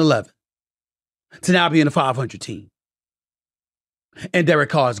 6-11 to now being a 500 team. And Derek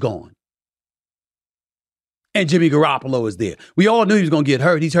Carr's gone. And Jimmy Garoppolo is there. We all knew he was going to get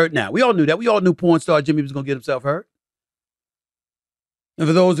hurt. He's hurt now. We all knew that. We all knew porn star Jimmy was going to get himself hurt. And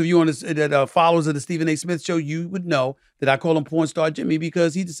for those of you that followers of the Stephen A. Smith Show, you would know that I call him porn star Jimmy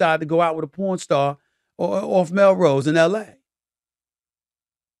because he decided to go out with a porn star off Melrose in L.A.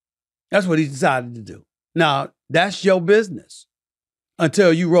 That's what he decided to do. Now, that's your business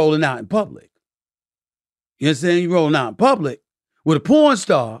until you rolling out in public. You understand? You rolling out in public with a porn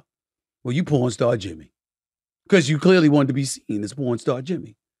star, well, you porn star Jimmy. Because you clearly wanted to be seen as porn star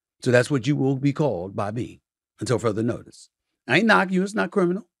Jimmy. So that's what you will be called by me until further notice. I ain't knocking you. It's not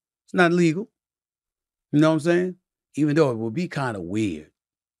criminal. It's not illegal. You know what I'm saying? Even though it would be kind of weird.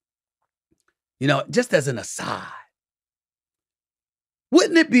 Just as an aside.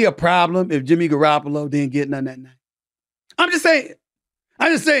 Wouldn't it be a problem if Jimmy Garoppolo didn't get none that night? I'm just saying. I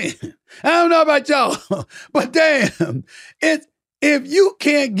don't know about y'all, but damn, if you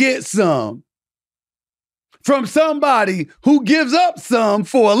can't get some from somebody who gives up some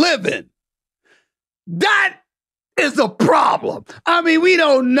for a living, that is a problem. We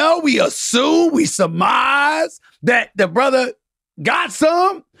don't know. We assume, we surmise that the brother got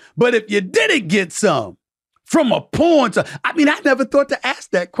some, but if you didn't get some from a porn star, I never thought to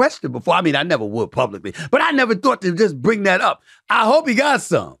ask that question before. I never would publicly, but I never thought to just bring that up. I hope he got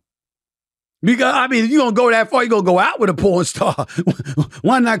some. Because, if you're going to go that far, you're going to go out with a porn star.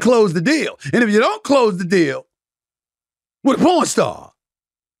 Why not close the deal? And if you don't close the deal with a porn star,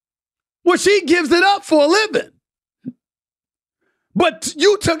 well, she gives it up for a living. But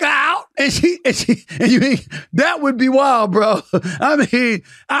you took her out and that would be wild, bro.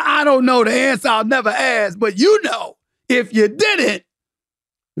 I don't know the answer. I'll never ask, but if you didn't,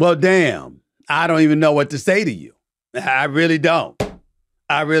 well, damn. I don't even know what to say to you. I really don't.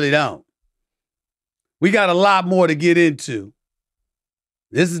 I really don't. We got a lot more to get into.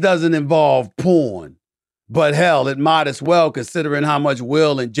 This doesn't involve porn, but hell, it might as well considering how much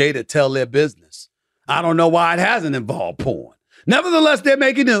Will and Jada tell their business. I don't know why it hasn't involved porn. Nevertheless, they're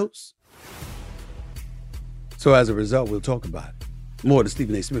making news. So as a result, we'll talk about it. More of the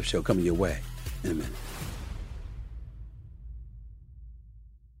Stephen A. Smith Show coming your way in a minute.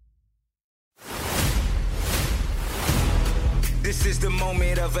 This is the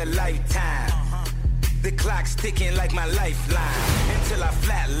moment of a lifetime. The clock's ticking like my lifeline. Until I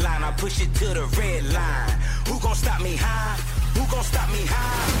flatline, I push it to the red line. Who gon' stop me high? Who gon' stop me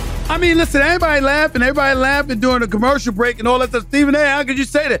high? I mean, listen, everybody laughing during the commercial break and all that stuff. Stephen A., how could you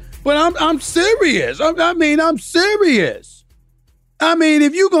say that? But I'm serious. I'm serious. I mean,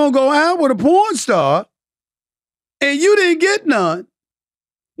 if you gonna go out with a porn star and you didn't get none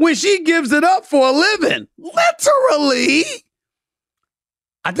when she gives it up for a living, literally,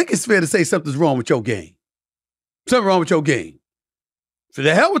 I think it's fair to say something's wrong with your game. Something wrong with your game. For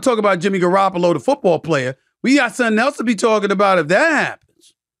the hell we're talking about Jimmy Garoppolo, the football player. We got something else to be talking about if that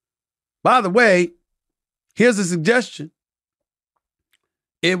happens. By the way, here's a suggestion.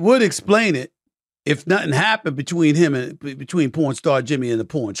 It would explain it if nothing happened between porn star Jimmy and the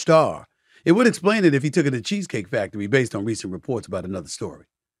porn star. It would explain it if he took it to Cheesecake Factory based on recent reports about another story.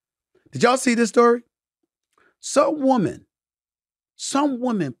 Did y'all see this story? Some woman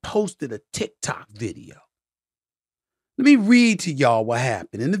posted a TikTok video. Let me read to y'all what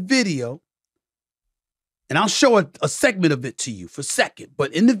happened in the video. And I'll show a segment of it to you for a second.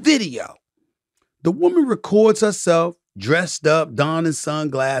 But in the video, the woman records herself dressed up, donning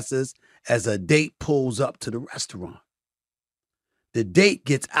sunglasses as a date pulls up to the restaurant. The date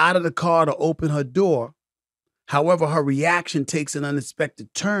gets out of the car to open her door. However, her reaction takes an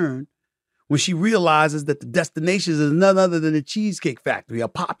unexpected turn when she realizes that the destination is none other than the Cheesecake Factory, a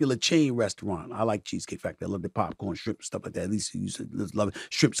popular chain restaurant. I like Cheesecake Factory. I love the popcorn, shrimp, stuff like that. At least I used to love it.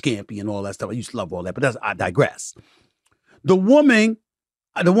 Shrimp scampi and all that stuff. I used to love all that, but I digress. The woman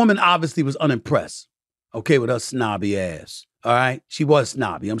obviously was unimpressed, okay, with her snobby ass, all right? She was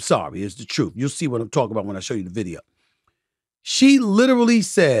snobby. I'm sorry. It's the truth. You'll see what I'm talking about when I show you the video. She literally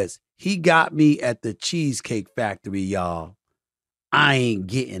says, he got me at the Cheesecake Factory, y'all. I ain't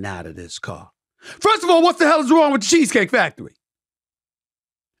getting out of this car. First of all, what the hell is wrong with the Cheesecake Factory?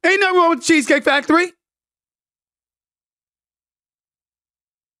 Ain't nothing wrong with the Cheesecake Factory.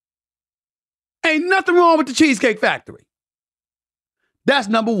 Ain't nothing wrong with the Cheesecake Factory. That's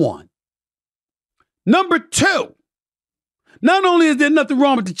number one. Number two, not only is there nothing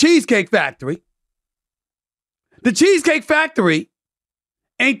wrong with the Cheesecake Factory, the Cheesecake Factory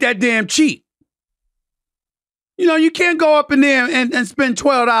ain't that damn cheap. You know, you can't go up in there and spend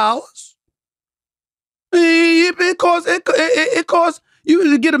 $12. It costs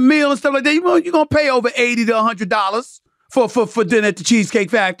you to get a meal and stuff like that. You're going to pay over $80 to $100 for dinner at the Cheesecake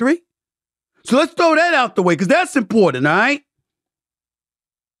Factory. So let's throw that out the way because that's important, all right?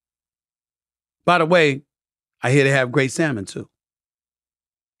 By the way, I hear they have great salmon too.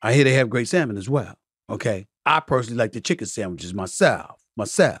 I hear they have great salmon as well, okay? I personally like the chicken sandwiches myself.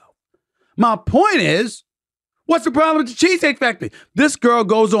 My point is, what's the problem with the Cheesecake Factory? This girl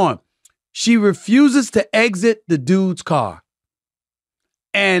goes on. She refuses to exit the dude's car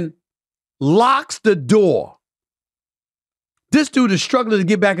and locks the door. This dude is struggling to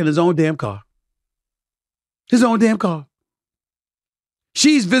get back in his own damn car. His own damn car.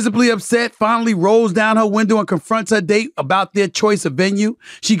 She's visibly upset, finally rolls down her window and confronts her date about their choice of venue.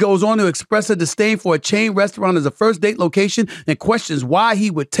 She goes on to express her disdain for a chain restaurant as a first date location and questions why he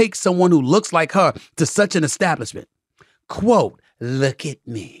would take someone who looks like her to such an establishment. Quote, look at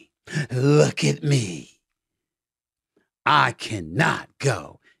me. Look at me. I cannot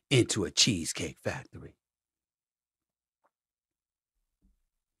go into a Cheesecake Factory.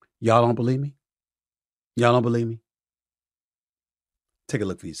 Y'all don't believe me? Y'all don't believe me? Take a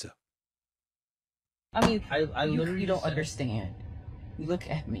look for yourself. I mean, I literally you don't understand. Look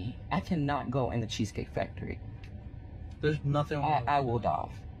at me. I cannot go in the Cheesecake Factory. There's nothing wrong. I will die.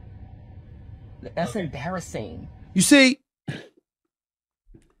 That's embarrassing. You see,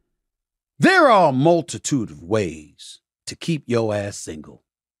 there are a multitude of ways to keep your ass single,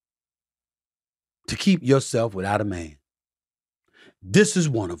 to keep yourself without a man. This is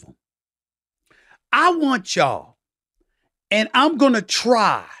one of them. I want y'all, and I'm going to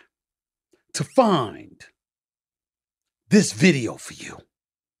try to find this video for you.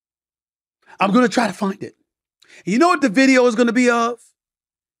 I'm going to try to find it. You know what the video is going to be of?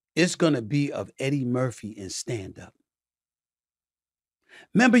 It's going to be of Eddie Murphy in stand-up.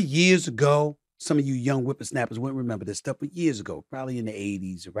 Remember years ago some of you young whippersnappers wouldn't remember this stuff, but years ago, probably in the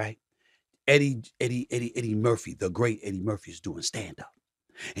 80s, right? Eddie Murphy, the great Eddie Murphy, is doing stand-up.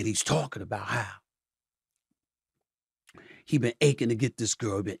 And he's talking about how he been aching to get this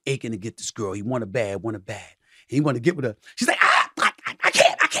girl, He want a bad. And he want to get with her. She's like, I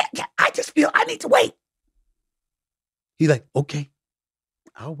can't. I just feel I need to wait. He's like, okay,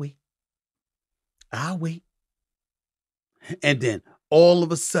 I'll wait. And then all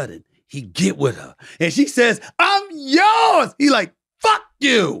of a sudden, he get with her. And she says, I'm yours. He like, fuck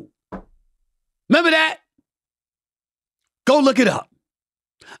you. Remember that? Go look it up.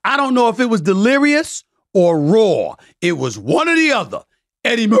 I don't know if it was delirious or raw. It was one or the other.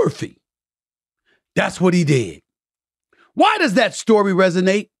 Eddie Murphy. That's what he did. Why does that story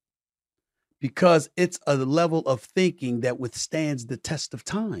resonate? Because it's a level of thinking that withstands the test of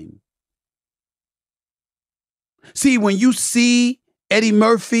time. See, when you see Eddie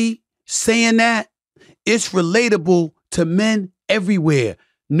Murphy saying that, it's relatable to men everywhere,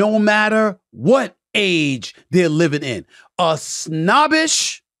 no matter what age they're living in. A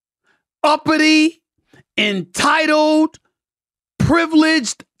snobbish, uppity, entitled,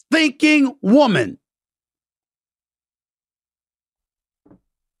 privileged thinking woman.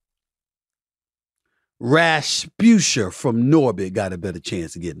 Rasputia from Norbit got a better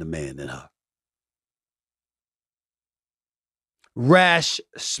chance of getting a man than her.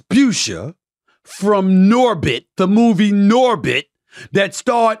 Rasputia from Norbit, the movie Norbit, that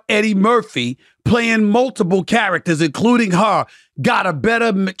starred Eddie Murphy playing multiple characters, including her, got a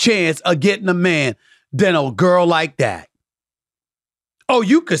better chance of getting a man than a girl like that. Oh,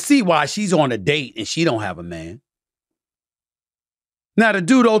 you could see why she's on a date and she don't have a man. Now, the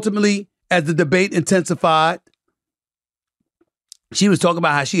dude ultimately, as the debate intensified, she was talking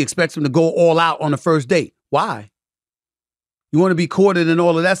about how she expects him to go all out on the first date. Why? You want to be courted and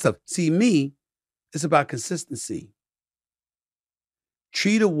all of that stuff. See, me, it's about consistency.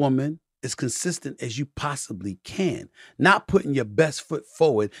 Treat a woman as consistent as you possibly can, not putting your best foot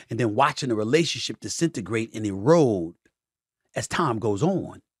forward and then watching the relationship disintegrate and erode as time goes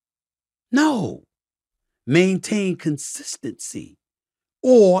on. No. Maintain consistency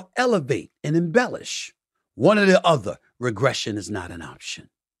or elevate and embellish. One or the other. Regression is not an option.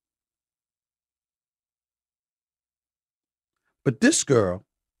 But this girl,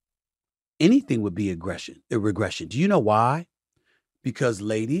 anything would be a regression. Do you know why? Because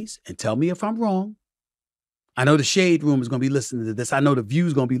ladies, and tell me if I'm wrong, I know the Shade Room is going to be listening to this. I know the View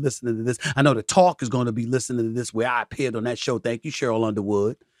is going to be listening to this. I know the Talk is going to be listening to this, where I appeared on that show. Thank you, Cheryl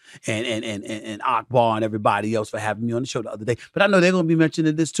Underwood and Akbar and everybody else for having me on the show the other day. But I know they're going to be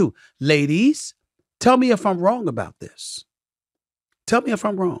mentioning this too. Ladies, tell me if I'm wrong about this. Tell me if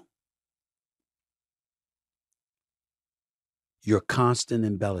I'm wrong. You're constant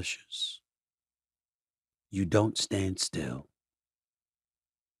embellishers. You don't stand still.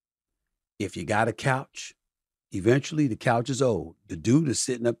 If you got a couch, eventually the couch is old. The dude is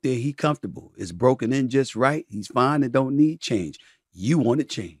sitting up there, he comfortable. It's broken in just right. He's fine and don't need change. You want it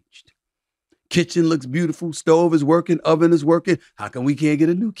changed. Kitchen looks beautiful. Stove is working. Oven is working. How come we can't get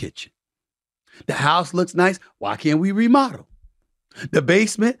a new kitchen? The house looks nice. Why can't we remodel? The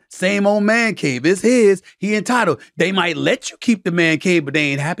basement, same old man cave. It's his. He entitled. They might let you keep the man cave, but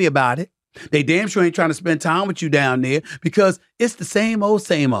they ain't happy about it. They damn sure ain't trying to spend time with you down there because it's the same old,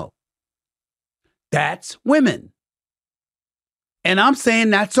 same old. That's women. And I'm saying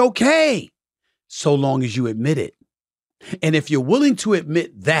that's okay, so long as you admit it. And if you're willing to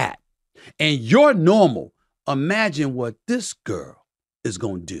admit that, and you're normal, imagine what this girl is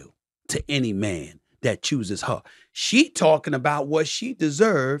going to do to any man that chooses her. She talking about what she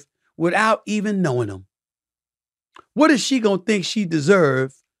deserved without even knowing him. What is she going to think she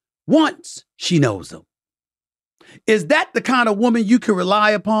deserved once she knows him? Is that the kind of woman you can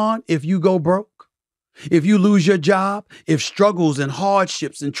rely upon if you go broke? If you lose your job, if struggles and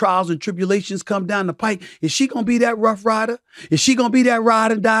hardships and trials and tribulations come down the pike, is she going to be that rough rider? Is she going to be that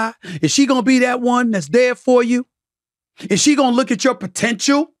ride and die? Is she going to be that one that's there for you? Is she going to look at your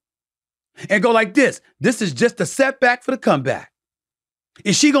potential and go like this? This is just a setback for the comeback.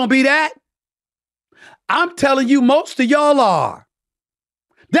 Is she going to be that? I'm telling you, most of y'all are.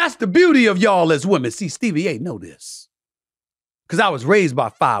 That's the beauty of y'all as women. See, Stevie A know this. Because I was raised by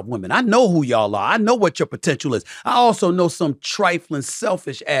 5 women. I know who y'all are. I know what your potential is. I also know some trifling,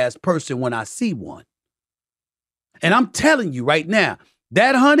 selfish ass person when I see one. And I'm telling you right now,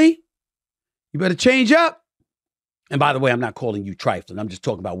 that honey, you better change up. And by the way, I'm not calling you trifling. I'm just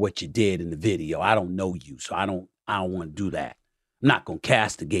talking about what you did in the video. I don't know you, so I don't want to do that. I'm not going to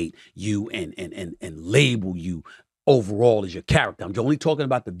castigate you and label you overall as your character. I'm only talking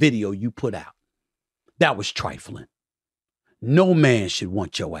about the video you put out. That was trifling. No man should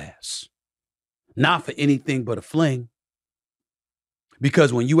want your ass. Not for anything but a fling.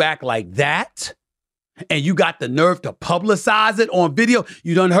 Because when you act like that, and you got the nerve to publicize it on video,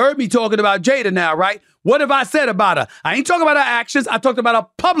 you done heard me talking about Jada now, right? What have I said about her? I ain't talking about her actions. I talked about her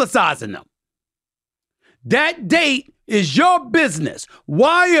publicizing them. That date is your business.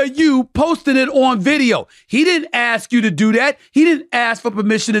 Why are you posting it on video? He didn't ask you to do that. He didn't ask for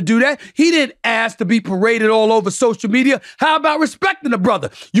permission to do that. He didn't ask to be paraded all over social media. How about respecting the brother?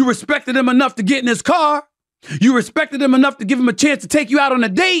 You respected him enough to get in his car. You respected him enough to give him a chance to take you out on a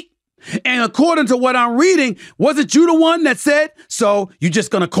date. And according to what I'm reading, wasn't you the one that said, so you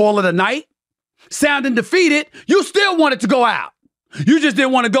just gonna call it a night? Sounding defeated, you still wanted to go out. You just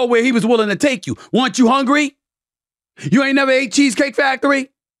didn't want to go where he was willing to take you. Weren't you hungry? You ain't never ate Cheesecake Factory?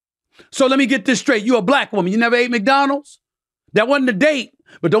 So let me get this straight. You a black woman. You never ate McDonald's? That wasn't a date.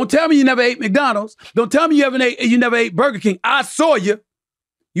 But don't tell me you never ate McDonald's. Don't tell me you never ate Burger King. I saw you.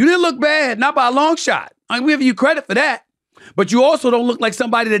 You didn't look bad, not by a long shot. I'm giving you credit for that. But you also don't look like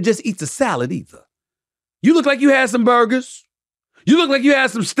somebody that just eats a salad either. You look like you had some burgers. You look like you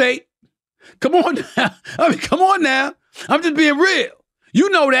had some steak. Come on now. Come on now. I'm just being real. You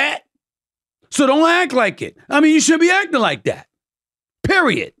know that. So don't act like it. You should be acting like that.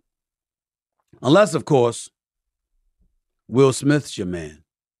 Period. Unless, of course, Will Smith's your man.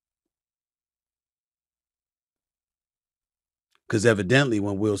 Because evidently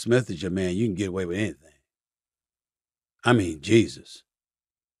when Will Smith is your man, you can get away with anything. Jesus.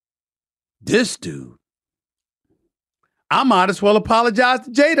 This dude. I might as well apologize to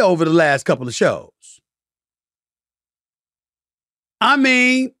Jada over the last couple of shows.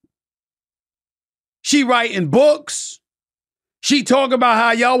 She writing books. She talking about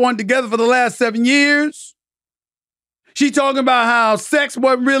how y'all weren't together for the last 7 years. She talking about how sex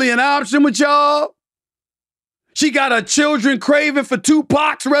wasn't really an option with y'all. She got her children craving for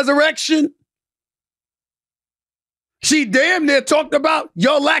Tupac's resurrection. She damn near talked about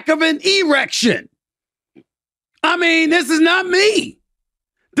your lack of an erection. This is not me.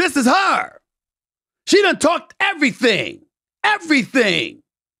 This is her. She done talked everything. Everything.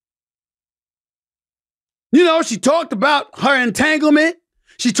 She talked about her entanglement.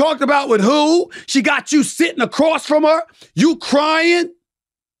 She talked about with who. She got you sitting across from her. You crying.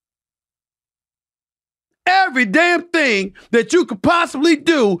 Every damn thing that you could possibly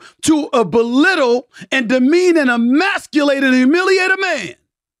do to belittle and demean and emasculate and humiliate a man,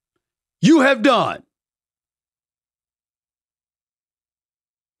 you have done.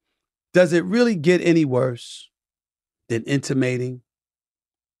 Does it really get any worse than intimating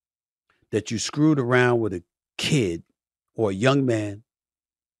that you screwed around with a kid or a young man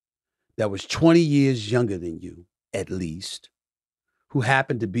that was 20 years younger than you, at least, who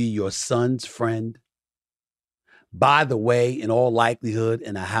happened to be your son's friend? By the way, in all likelihood,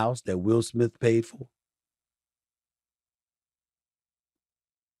 in a house that Will Smith paid for?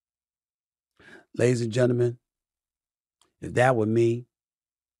 Ladies and gentlemen, if that were me,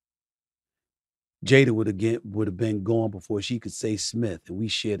 Jada would have been gone before she could say Smith, and we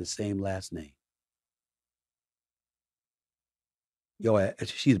share the same last name.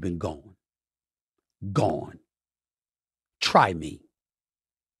 She'd have been gone. Gone. Try me.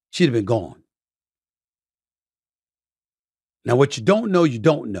 She'd have been gone. Now, what you don't know, you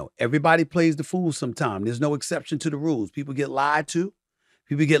don't know. Everybody plays the fool sometime. There's no exception to the rules. People get lied to.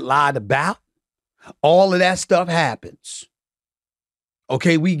 People get lied about. All of that stuff happens.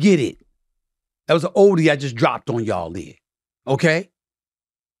 Okay, we get it. That was an oldie I just dropped on y'all there. Okay?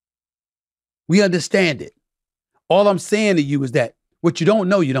 We understand it. All I'm saying to you is that what you don't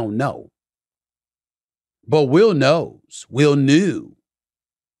know, you don't know. But Will knows. Will knew.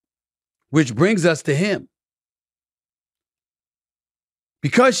 Which brings us to him.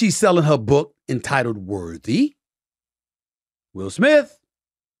 Because she's selling her book entitled Worthy, Will Smith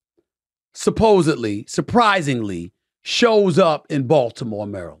supposedly, surprisingly, shows up in Baltimore,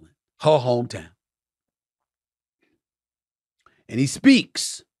 Maryland, her hometown. And he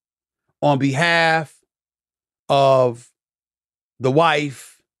speaks on behalf of the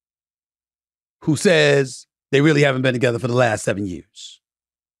wife who says they really haven't been together for the last 7 years.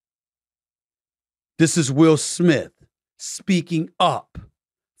 This is Will Smith speaking up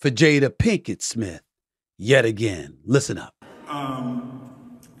for Jada Pinkett Smith yet again. Listen up.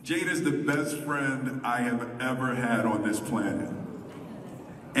 Jada's the best friend I have ever had on this planet.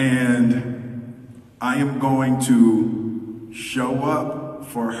 And I am going to show up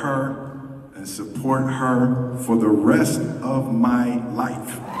for her and support her for the rest of my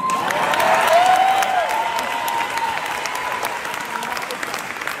life.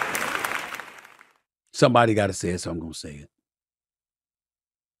 Somebody got to say it, so I'm going to say it.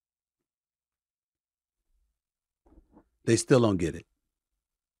 They still don't get it.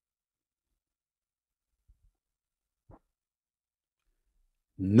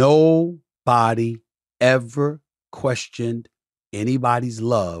 Nobody ever questioned anybody's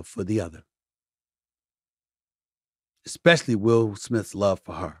love for the other, especially Will Smith's love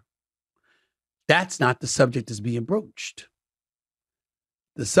for her. That's not the subject that's being broached.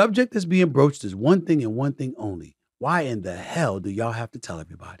 The subject that's being broached is one thing and one thing only. Why in the hell do y'all have to tell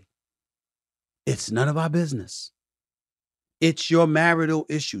everybody? It's none of our business. It's your marital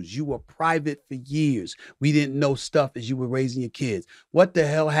issues. You were private for years. We didn't know stuff as you were raising your kids. What the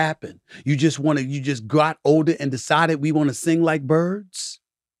hell happened? You just got older and decided we want to sing like birds?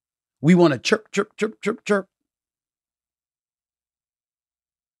 We want to chirp, chirp, chirp, chirp, chirp.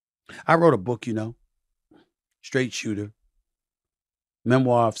 I wrote a book, Straight Shooter,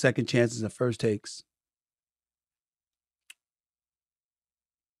 memoir of second chances and first takes.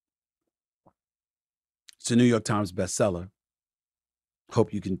 It's a New York Times bestseller.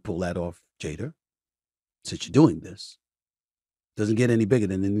 Hope you can pull that off, Jada, since you're doing this. Doesn't get any bigger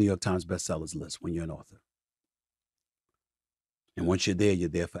than the New York Times bestsellers list when you're an author. And once you're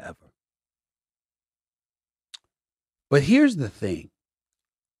there forever. But here's the thing.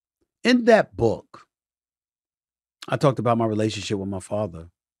 In that book, I talked about my relationship with my father.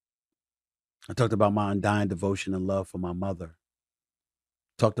 I talked about my undying devotion and love for my mother.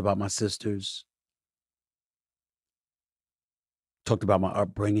 Talked about my sisters. Talked about my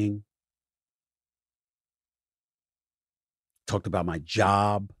upbringing. Talked about my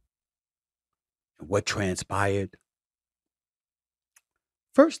job and what transpired.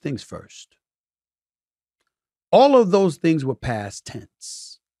 First things first. All of those things were past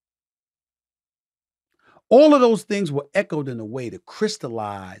tense. All of those things were echoed in a way to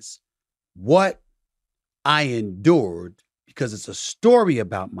crystallize what I endured, because it's a story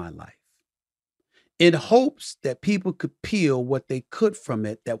about my life, in hopes that people could peel what they could from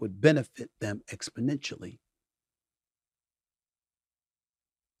it that would benefit them exponentially.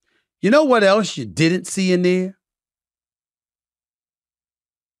 You know what else you didn't see in there?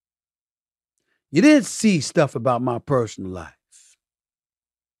 You didn't see stuff about my personal life.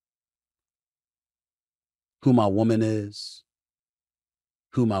 Who my woman is,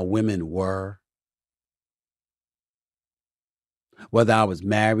 who my women were, whether I was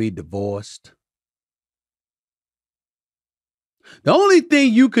married, divorced. The only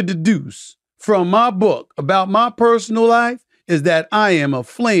thing you could deduce from my book about my personal life is that I am a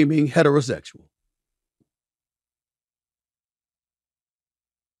flaming heterosexual.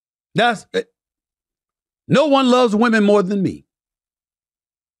 That's it. No one loves women more than me.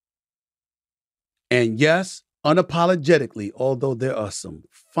 And yes, unapologetically, although there are some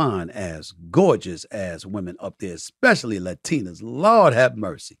fine ass, gorgeous ass women up there, especially Latinas, Lord have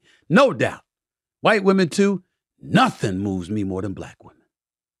mercy. No doubt. White women too. Nothing moves me more than black women.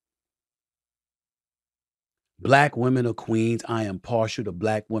 Black women are queens. I am partial to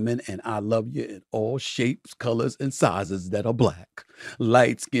black women, and I love you in all shapes, colors, and sizes that are black.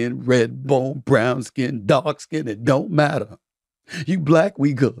 Light skin, red bone, brown skin, dark skin, it don't matter. You black,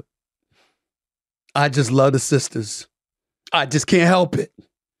 we good. I just love the sisters. I just can't help it.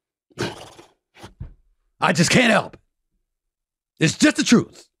 I just can't help it. It's just the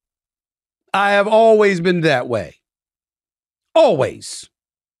truth. I have always been that way. Always.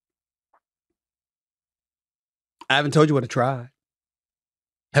 I haven't told you what I tried.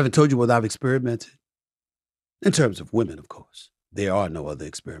 Haven't told you what I've experimented. In terms of women, of course. There are no other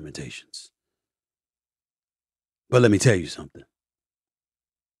experimentations. But let me tell you something.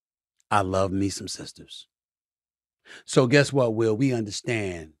 I love me some sisters. So guess what, Will? We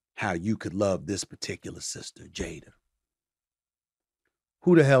understand how you could love this particular sister, Jada.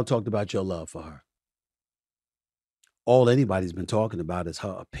 Who the hell talked about your love for her? All anybody's been talking about is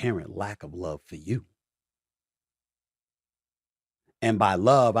her apparent lack of love for you. And by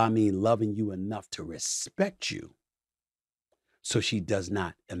love, I mean loving you enough to respect you so she does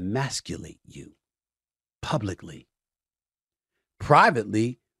not emasculate you publicly.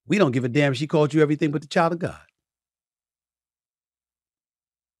 Privately, we don't give a damn if she called you everything but the child of God.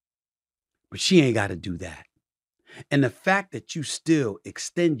 But she ain't got to do that. And the fact that you still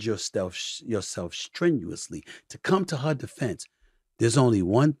extend yourself strenuously to come to her defense, there's only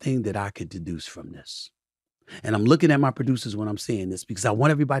one thing that I could deduce from this. And I'm looking at my producers when I'm saying this because I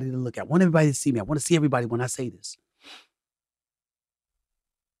want everybody to look at, I want everybody to see me. I want to see everybody when I say this.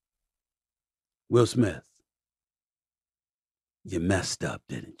 Will Smith, you messed up,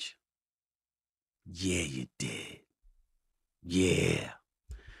 didn't you? Yeah, you did. Yeah.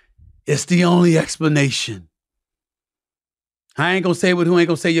 It's the only explanation. I ain't gonna say who ain't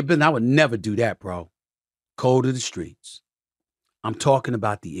gonna say your business. I would never do that, bro. Cold to the streets. I'm talking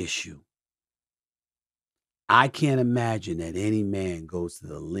about the issue. I can't imagine that any man goes to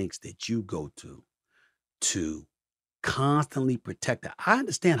the lengths that you go to constantly protect her. I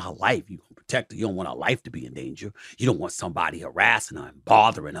understand her life. You're going to protect her. You don't want her life to be in danger. You don't want somebody harassing her and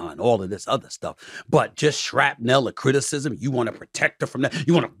bothering her and all of this other stuff. But just shrapnel or criticism, you want to protect her from that.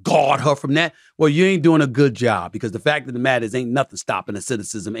 You want to guard her from that. Well, you ain't doing a good job, because the fact of the matter is ain't nothing stopping the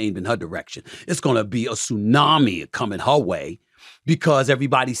cynicism aimed in her direction. It's going to be a tsunami coming her way because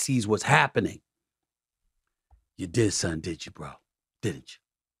everybody sees what's happening. You did something, did you, bro? Didn't you?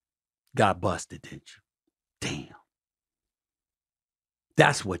 Got busted, didn't you? Damn.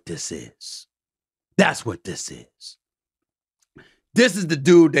 That's what this is. That's what this is. This is the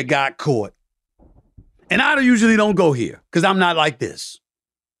dude that got caught. And I usually don't go here because I'm not like this.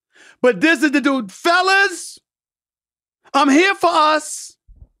 But this is the dude. Fellas, I'm here for us.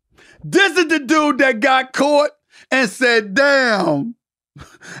 This is the dude that got caught and said, damn,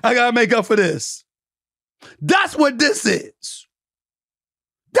 I got to make up for this. That's what this is.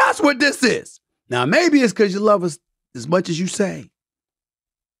 That's what this is. Now, maybe it's because you love us as much as you say.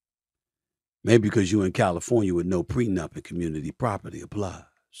 Maybe because you're in California with no prenup and community property applies.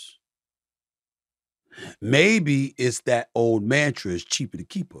 Maybe it's that old mantra, is cheaper to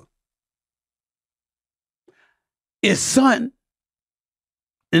keep her. It's son.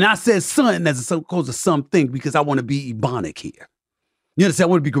 And I said son as opposed to something because I want to be ebonic here. You understand?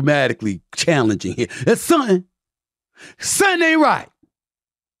 I want to be grammatically challenging here. It's son. Son ain't right.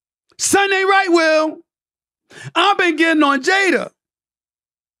 Son ain't right, Will. I've been getting on Jada.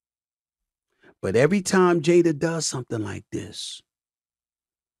 But every time Jada does something like this,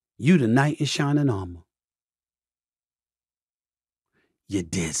 you the knight in shining armor. You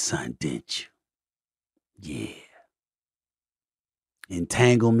did, son, didn't you? Yeah.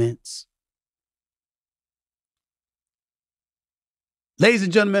 Entanglements. Ladies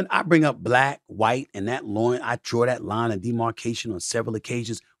and gentlemen, I bring up black, white, and that line. I draw that line of demarcation on several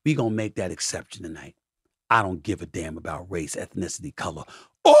occasions. We're going to make that exception tonight. I don't give a damn about race, ethnicity, color.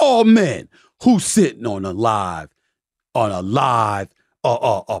 All men who sitting on a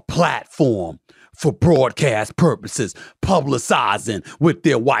platform for broadcast purposes, publicizing with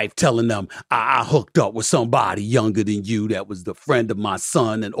their wife, telling them, I hooked up with somebody younger than you that was the friend of my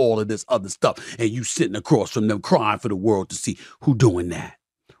son and all of this other stuff. And you sitting across from them crying for the world to see who doing that.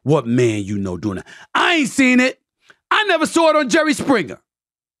 What man you know doing that? I ain't seen it. I never saw it on Jerry Springer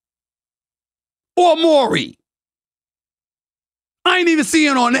or Maury. I ain't even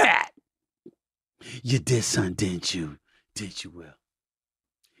seeing on that. You did, son, didn't you? Did you, Will?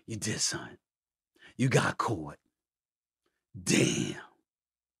 You did, son. You got caught. Damn.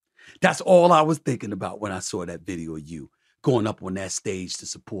 That's all I was thinking about when I saw that video of you going up on that stage to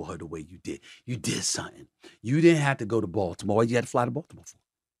support her the way you did. You did something. You didn't have to go to Baltimore. Why you had to fly to Baltimore for?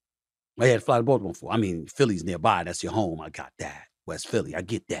 Why you had to fly to Baltimore for? I mean, Philly's nearby. That's your home. I got that. West Philly. I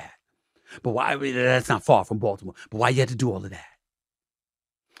get that. But why? That's not far from Baltimore. But why you had to do all of that?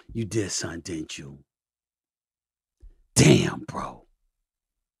 You did, son, didn't you? Damn, bro.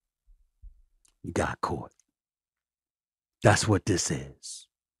 You got caught. That's what this is.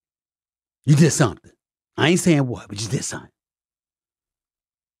 You did something. I ain't saying what, but you did something.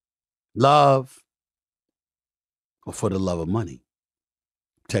 Love, or for the love of money.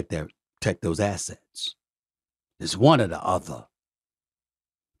 Protect those assets. It's one or the other.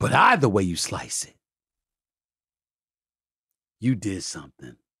 But either way you slice it, you did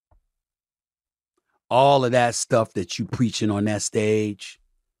something. All of that stuff that you preaching on that stage,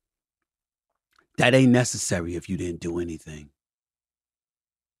 that ain't necessary if you didn't do anything.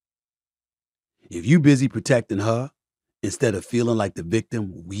 If you busy protecting her instead of feeling like the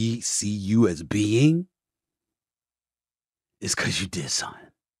victim we see you as being, it's because you did something.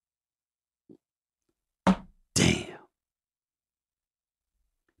 Damn.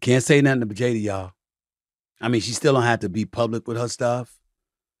 Can't say nothing to Jada, y'all. I mean, she still don't have to be public with her stuff,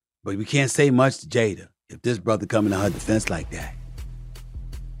 but we can't say much to Jada. If this brother coming to her defense like that,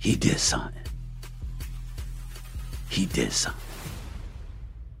 he did something. He did something.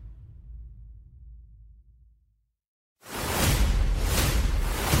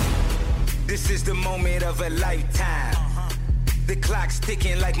 This is the moment of a lifetime. The clock's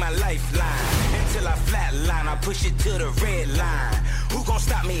ticking like my lifeline. Until I flatline, I push it to the red line. Who gon'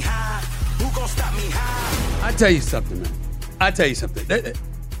 stop me high? Who gon' stop me high? I tell you something, man. I tell you something.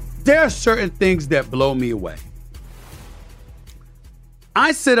 There are certain things that blow me away.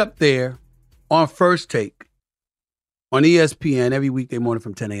 I sit up there on First Take on ESPN every weekday morning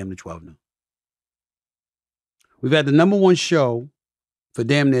from 10 a.m. to 12 noon. We've had the number one show for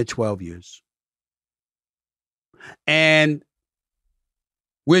damn near 12 years. And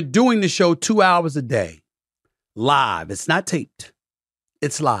we're doing the show 2 hours a day, live. It's not taped.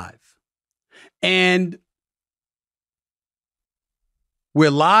 It's live. And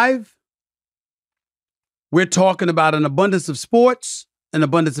we're live. We're talking about an abundance of sports, an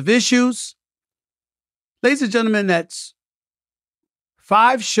abundance of issues. Ladies and gentlemen, that's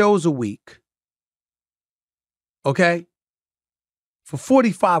 5 shows a week. Okay? For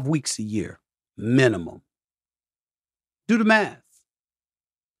 45 weeks a year, minimum. Do the math.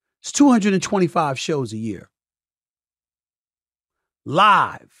 It's 225 shows a year.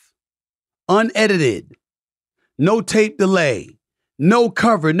 Live, unedited, no tape delay, no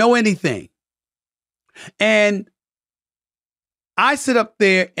cover, no anything. And I sit up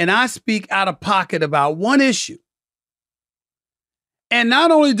there and I speak out of pocket about one issue. And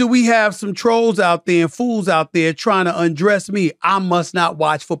not only do we have some trolls out there and fools out there trying to undress me, I must not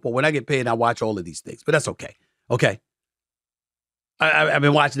watch football. When I get paid, I watch all of these things. But that's okay. Okay. I've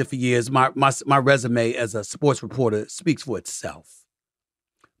been watching it for years. My resume as a sports reporter speaks for itself.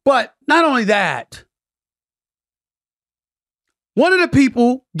 But not only that, one of the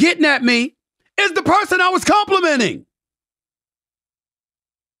people getting at me is the person I was complimenting.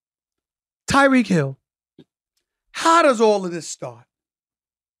 Tyreek Hill. How does all of this start?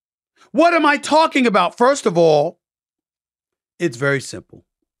 What am I talking about? First of all, it's very simple.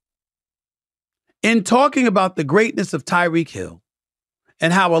 In talking about the greatness of Tyreek Hill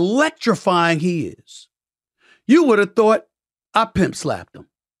and how electrifying he is, you would have thought I pimp slapped him.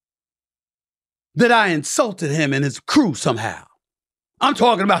 That I insulted him and his crew somehow. I'm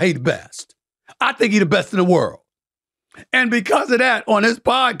talking about he the best. I think he the best in the world. And because of that, on his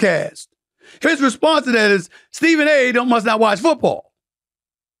podcast, his response to that is, Stephen A. must not watch football.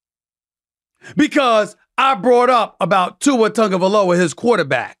 Because I brought up about Tua Tagovailoa, his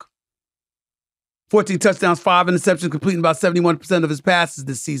quarterback. 14 touchdowns, 5 interceptions, completing about 71% of his passes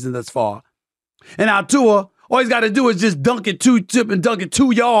this season thus far. And now Tua, all he's got to do is just dunk it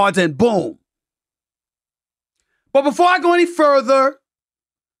 2 yards and boom. But before I go any further,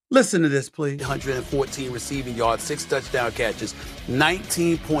 listen to this, please. 114 receiving yards, 6 touchdown catches,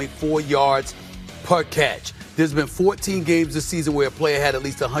 19.4 yards per catch. There's been 14 games this season where a player had at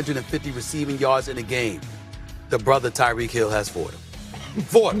least 150 receiving yards in a game. The brother Tyreek Hill has 40.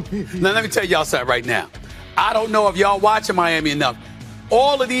 40. Now, let me tell y'all something right now. I don't know if y'all watching Miami enough.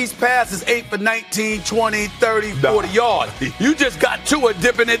 All of these passes, 8 for 19, 20, 30, 40 yards. You just got Tua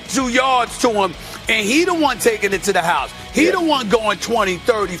dipping it 2 yards to him, and he the one taking it to the house. He the one going 20,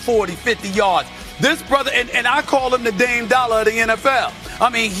 30, 40, 50 yards. This brother, and I call him the Dame Dollar of the NFL. I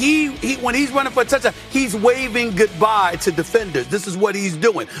mean, he when he's running for a touchdown, he's waving goodbye to defenders. This is what he's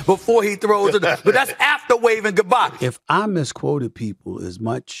doing before he throws it. But that's after waving goodbye. If I misquoted people as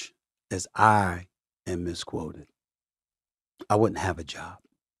much as I am misquoted, I wouldn't have a job.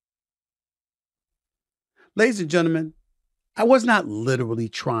 Ladies and gentlemen, I was not literally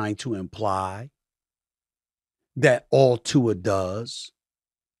trying to imply that all Tua does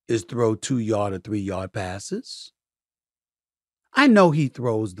is throw 2-yard or 3-yard passes. I know he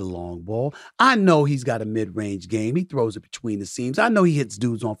throws the long ball. I know he's got a mid-range game. He throws it between the seams. I know he hits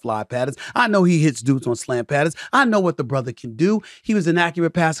dudes on fly patterns. I know he hits dudes on slant patterns. I know what the brother can do. He was an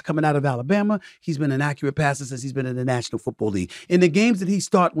accurate passer coming out of Alabama. He's been an accurate passer since he's been in the National Football League. In the games that he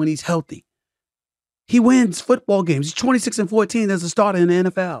starts when he's healthy, he wins football games. He's 26-14 as a starter in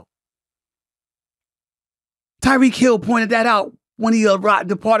the NFL. Tyreek Hill pointed that out when he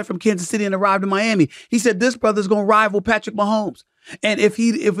departed from Kansas City and arrived in Miami. He said, this brother's going to rival Patrick Mahomes. And if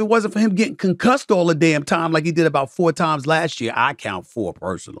it wasn't for him getting concussed all the damn time like he did about 4 times last year, I count 4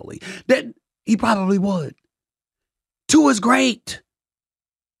 personally, that he probably would. Tua's great.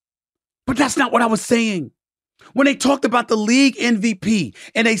 But that's not what I was saying. When they talked about the league MVP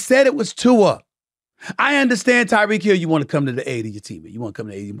and they said it was Tua, I understand, Tyreek Hill, you want to come to the aid of your team. You want to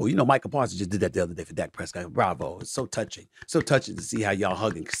come to the aid of your boy. You know, Michael Parsons just did that the other day for Dak Prescott. Bravo. It's so touching. So touching to see how y'all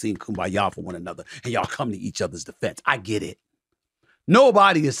hug and sing kumbaya for one another and y'all come to each other's defense. I get it.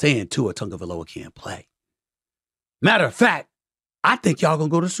 Nobody is saying Tua Tagovailoa can't play. Matter of fact, I think y'all going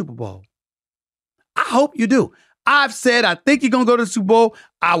to go to the Super Bowl. I hope you do. I've said I think you're going to go to the Super Bowl.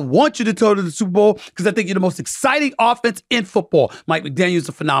 I want you to go to the Super Bowl because I think you're the most exciting offense in football. Mike McDaniel's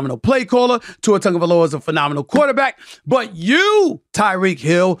a phenomenal play caller. Tua Tagovailoa is a phenomenal quarterback. But you, Tyreek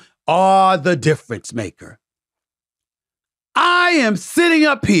Hill, are the difference maker. I am sitting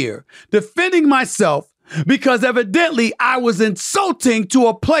up here defending myself because evidently I was insulting to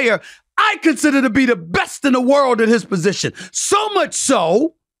a player I consider to be the best in the world at his position. So much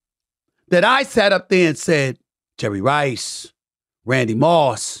so that I sat up there and said, Jerry Rice, Randy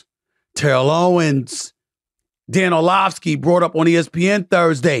Moss, Terrell Owens, Dan Orlovsky brought up on ESPN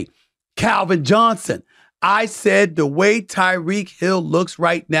Thursday, Calvin Johnson. I said the way Tyreek Hill looks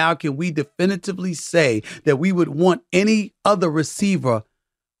right now, can we definitively say that we would want any other receiver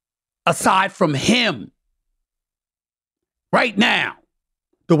aside from him right now,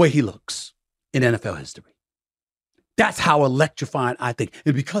 the way he looks in NFL history? That's how electrifying I think.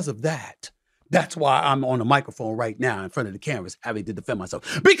 And because of that, that's why I'm on the microphone right now in front of the cameras having to defend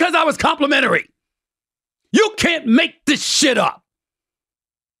myself. Because I was complimentary. You can't make this shit up.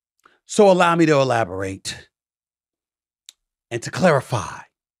 So allow me to elaborate and to clarify.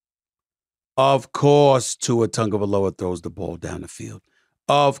 Of course, Tua Tagovailoa throws the ball down the field.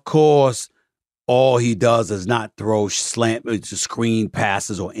 Of course, all he does is not throw screen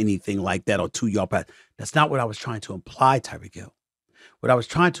passes or anything like that or 2-yard pass. That's not what I was trying to imply, Tyreek Hill. What I was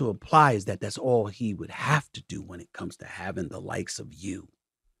trying to imply is that that's all he would have to do when it comes to having the likes of you.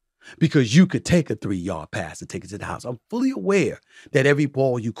 Because you could take a 3-yard pass and take it to the house. I'm fully aware that every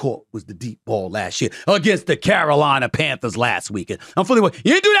ball you caught was the deep ball last year against the Carolina Panthers last weekend. I'm fully aware.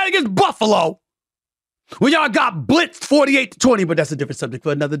 You didn't do that against Buffalo when y'all got blitzed 48-20, but that's a different subject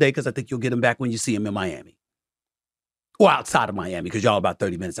for another day because I think you'll get him back when you see him in Miami. Or outside of Miami, because y'all about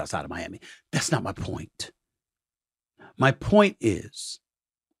 30 minutes outside of Miami. That's not my point. My point is,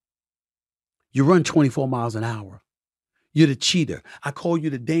 you run 24 miles an hour. You're the cheater. I call you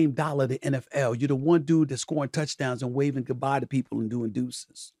the Dame Dollar of the NFL. You're the one dude that's scoring touchdowns and waving goodbye to people and doing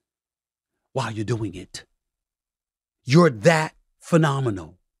deuces while you're doing it. You're that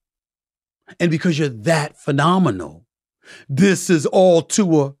phenomenal. And because you're that phenomenal, this is all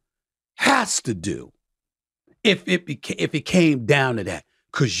Tua has to do. If it came down to that,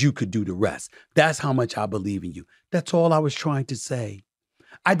 because you could do the rest. That's how much I believe in you. That's all I was trying to say.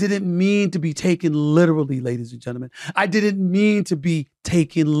 I didn't mean to be taken literally, ladies and gentlemen. I didn't mean to be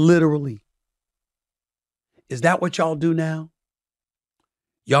taken literally. Is that what y'all do now?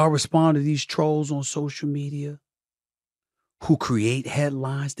 Y'all respond to these trolls on social media who create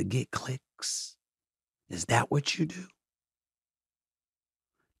headlines to get clicks? Is that what you do?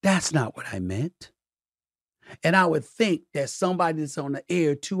 That's not what I meant. And I would think that somebody that's on the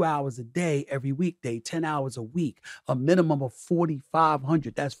air 2 hours a day, every weekday, 10 hours a week, a minimum of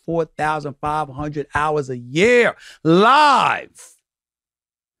 4,500, that's 4,500 hours a year live.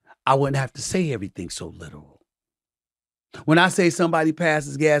 I wouldn't have to say everything so literal. When I say somebody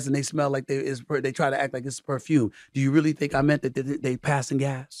passes gas and they smell like they try to act like it's perfume, do you really think I meant that they passing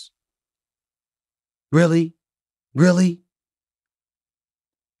gas? Really? Really?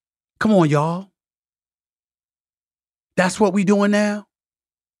 Come on, y'all. That's what we doing now.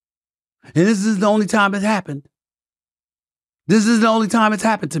 And this is the only time it happened. This is the only time it's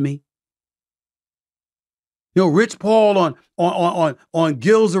happened to me. You know, Rich Paul on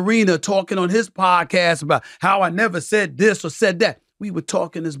Gil's Arena talking on his podcast about how I never said this or said that. We were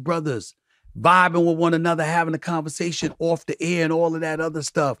talking as brothers, vibing with one another, having a conversation off the air and all of that other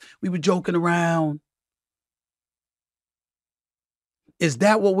stuff. We were joking around. Is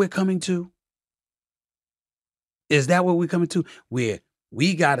that what we're coming to? Is that what we're coming to? Where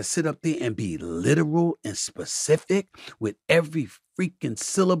we got to sit up there and be literal and specific with every freaking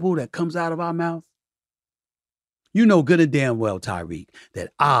syllable that comes out of our mouth? You know good and damn well, Tyreek,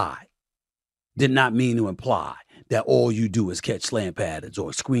 that I did not mean to imply that all you do is catch slant patterns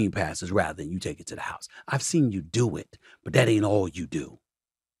or screen passes rather than you take it to the house. I've seen you do it, but that ain't all you do.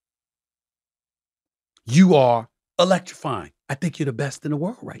 You are electrifying. I think you're the best in the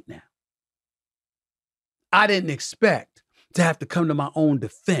world right now. I didn't expect to have to come to my own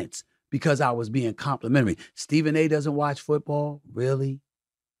defense because I was being complimentary. Stephen A. doesn't watch football? Really?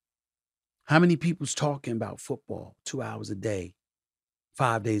 How many people's talking about football 2 hours a day,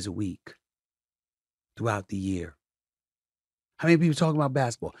 5 days a week, throughout the year? How many people talking about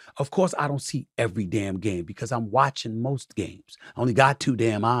basketball? Of course, I don't see every damn game because I'm watching most games. I only got 2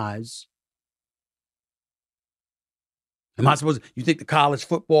 damn eyes. Am I supposed to, you think the college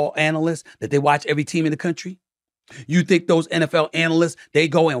football analysts, that they watch every team in the country? You think those NFL analysts, they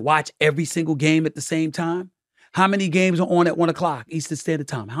go and watch every single game at the same time? How many games are on at 1 o'clock Eastern Standard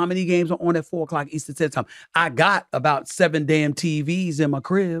Time? How many games are on at 4 o'clock Eastern Standard Time? I got about 7 damn TVs in my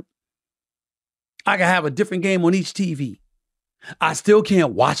crib. I can have a different game on each TV. I still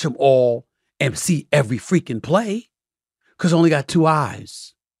can't watch them all and see every freaking play because I only got 2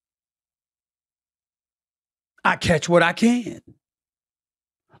 eyes. I catch what I can,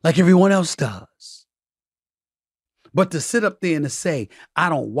 like everyone else does. But to sit up there and to say, I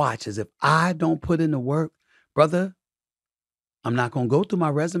don't watch, as if I don't put in the work, brother, I'm not going to go through my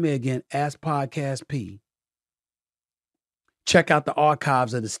resume again. Ask Podcast P. Check out the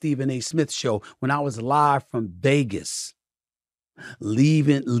archives of the Stephen A. Smith Show when I was live from Vegas,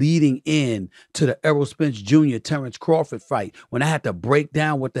 leading in to the Errol Spence Jr. Terrence Crawford fight, when I had to break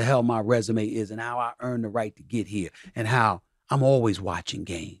down what the hell my resume is and how I earned the right to get here and how I'm always watching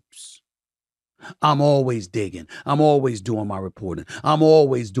games. I'm always digging. I'm always doing my reporting. I'm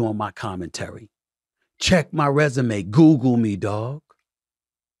always doing my commentary. Check my resume. Google me, dog.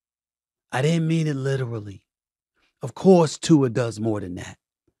 I didn't mean it literally. Of course, Tua does more than that.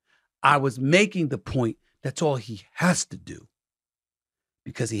 I was making the point that's all he has to do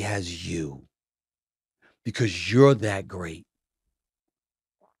because he has you. Because you're that great.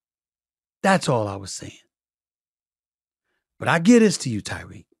 That's all I was saying. But I get this to you,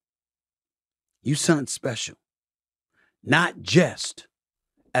 Tyreek. You something special. Not just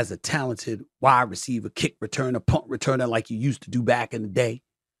as a talented wide receiver, kick returner, punt returner like you used to do back in the day.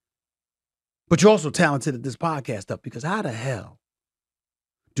 But you're also talented at this podcast stuff, because how the hell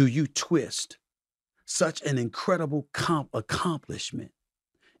do you twist such an incredible accomplishment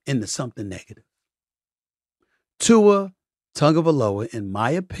into something negative? Tua Tagovailoa, in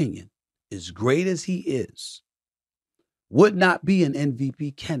my opinion, as great as he is, would not be an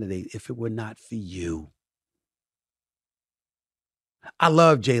MVP candidate if it were not for you. I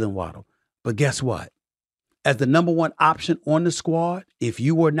love Jalen Waddle, but guess what? As the number one option on the squad, if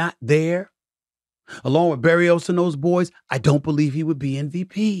you were not there, along with Berrios and those boys, I don't believe he would be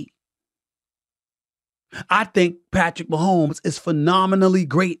MVP. I think Patrick Mahomes, is phenomenally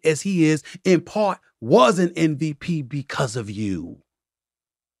great as he is, in part was an MVP because of you.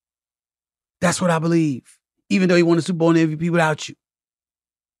 That's what I believe. Even though he won the Super Bowl and MVP without you.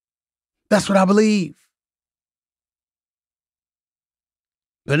 That's what I believe.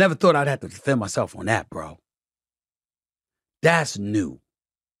 But I never thought I'd have to defend myself on that, bro. That's new.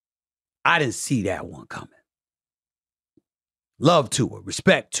 I didn't see that one coming. Love Tua,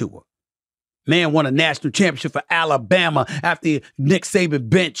 respect Tua. Man won a national championship for Alabama after Nick Saban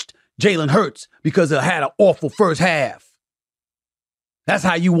benched Jalen Hurts because it had an awful first half. That's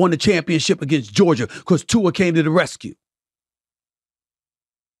how you won the championship against Georgia, because Tua came to the rescue.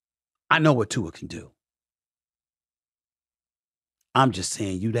 I know what Tua can do. I'm just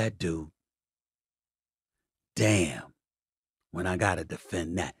saying, you that dude. Damn, when I got to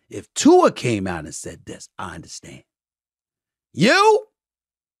defend that. If Tua came out and said this, I understand. You?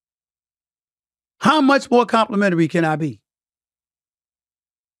 How much more complimentary can I be?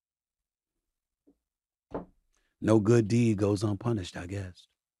 No good deed goes unpunished, I guess.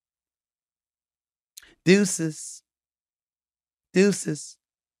 Deuces. Deuces.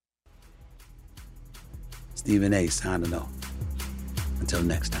 Stephen A. signing off. Until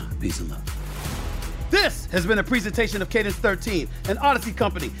next time, peace and love. This has been a presentation of Cadence 13, an Odyssey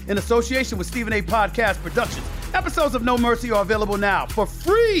company in association with Stephen A. Podcast Productions. Episodes of No Mercy are available now for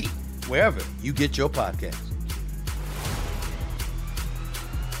free wherever you get your podcasts.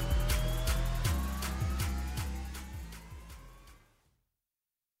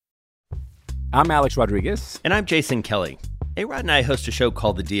 I'm Alex Rodriguez. And I'm Jason Kelly. A-Rod and I host a show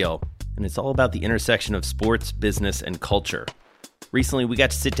called The Deal, and it's all about the intersection of sports, business, and culture. Recently, we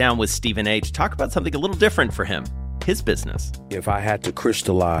got to sit down with Stephen A. to talk about something a little different for him, his business. If I had to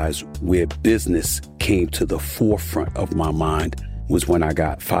crystallize where business came to the forefront of my mind was when I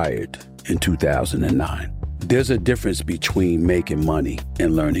got fired in 2009. There's a difference between making money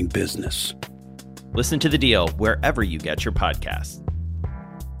and learning business. Listen to The Deal wherever you get your podcasts.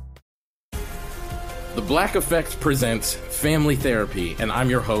 The Black Effect presents Family Therapy, and I'm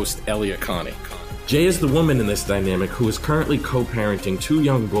your host, Elliot Connie. Jay is the woman in this dynamic who is currently co-parenting 2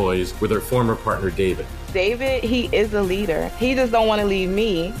 young boys with her former partner, David. David, he is a leader. He just don't want to leave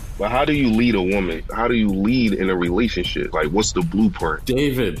me. But how do you lead a woman? How do you lead in a relationship? Like, what's the blueprint?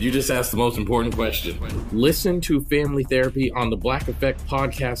 David, you just asked the most important question. Listen to Family Therapy on the Black Effect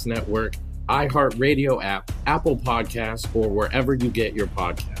Podcast Network, iHeartRadio app, Apple Podcasts, or wherever you get your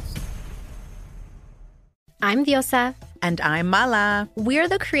podcasts. I'm Diosa. And I'm Mala. We're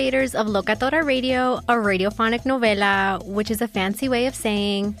the creators of Locatora Radio, a radiophonic novela, which is a fancy way of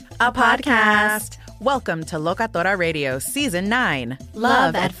saying a podcast. Welcome to Locatora Radio Season 9.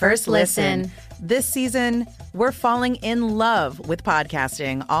 Love at First Listen. This season, we're falling in love with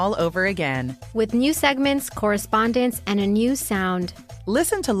podcasting all over again. With new segments, correspondence, and a new sound.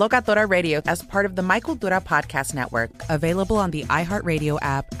 Listen to Locatora Radio as part of the Michael Dura Podcast Network, available on the iHeartRadio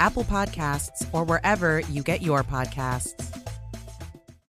app, Apple Podcasts, or wherever you get your podcasts.